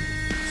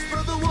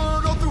 Spread the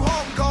word all through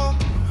Hong Kong.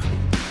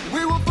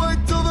 We will fight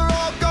till they're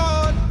all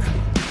gone.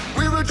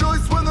 We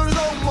rejoice when there's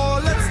no more.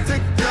 Let's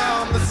take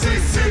down the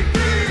CCP.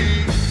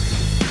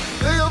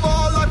 They have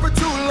all lied for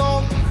too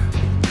long.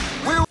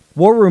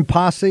 War Room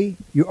Posse,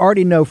 you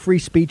already know free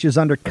speech is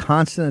under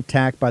constant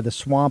attack by the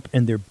swamp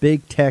and their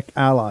big tech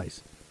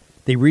allies.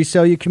 They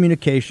resell your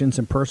communications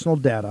and personal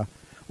data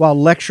while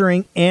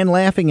lecturing and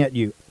laughing at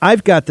you.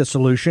 I've got the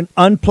solution.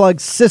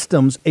 Unplugged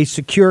Systems, a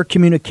secure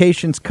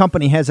communications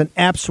company, has an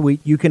app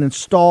suite you can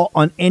install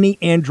on any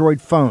Android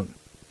phone,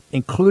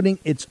 including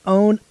its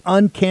own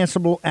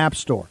uncancelable app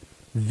store,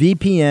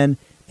 VPN,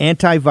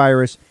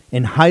 antivirus,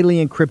 and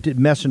highly encrypted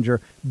messenger,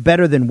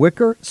 better than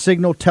Wickr,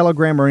 Signal,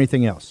 Telegram, or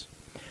anything else.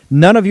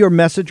 None of your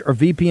message or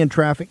VPN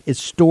traffic is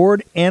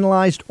stored,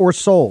 analyzed, or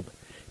sold.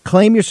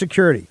 Claim your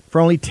security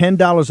for only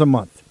 $10 a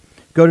month.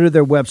 Go to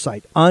their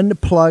website,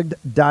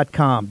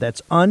 unplugged.com.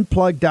 That's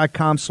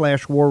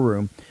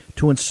unplugged.com/warroom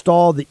to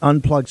install the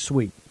Unplugged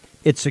suite.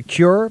 It's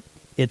secure,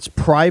 it's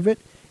private,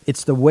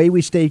 it's the way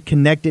we stay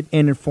connected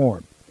and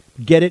informed.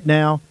 Get it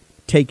now.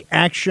 Take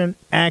action,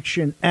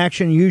 action,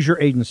 action. Use your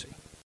agency.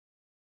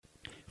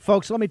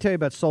 Folks, let me tell you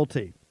about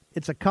Solti.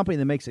 It's a company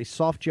that makes a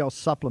soft gel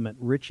supplement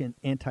rich in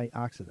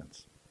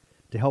antioxidants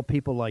to help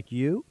people like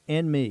you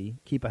and me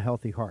keep a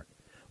healthy heart.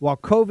 While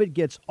COVID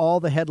gets all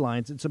the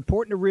headlines, it's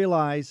important to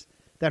realize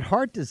that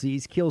heart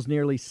disease kills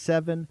nearly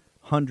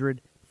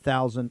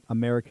 700,000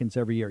 Americans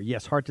every year.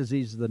 Yes, heart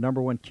disease is the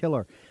number one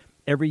killer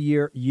every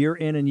year, year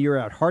in and year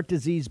out. Heart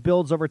disease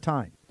builds over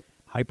time.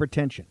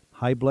 Hypertension,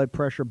 high blood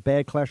pressure,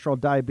 bad cholesterol,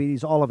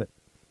 diabetes, all of it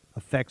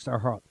affects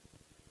our heart.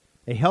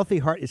 A healthy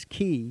heart is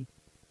key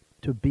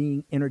to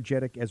being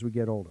energetic as we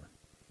get older.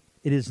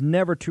 It is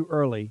never too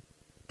early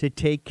to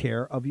take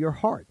care of your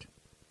heart.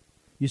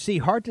 You see,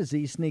 heart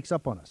disease sneaks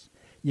up on us.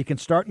 You can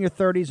start in your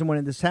 30s, and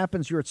when this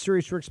happens, you're at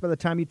serious risk by the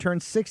time you turn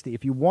 60.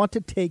 If you want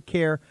to take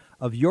care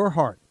of your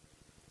heart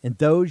and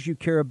those you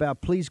care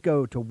about, please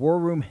go to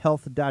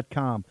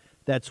warroomhealth.com.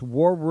 That's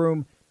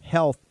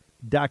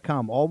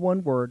warroomhealth.com. All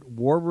one word,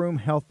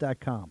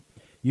 warroomhealth.com.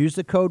 Use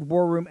the code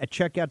WARROOM at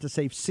checkout to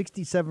save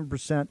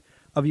 67%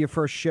 of your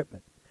first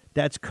shipment.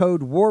 That's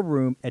code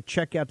WARROOM at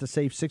checkout to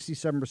save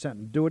 67%.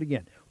 And do it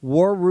again.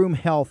 War Room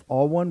Health,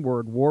 all one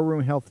word,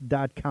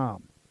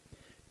 warroomhealth.com.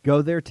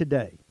 Go there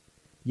today.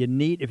 You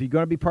need, if you're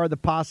going to be part of the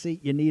posse,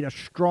 you need a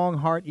strong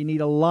heart. You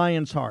need a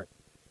lion's heart.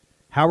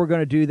 How we're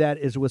going to do that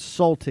is with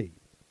Solti.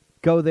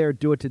 Go there,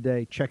 do it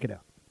today. Check it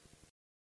out.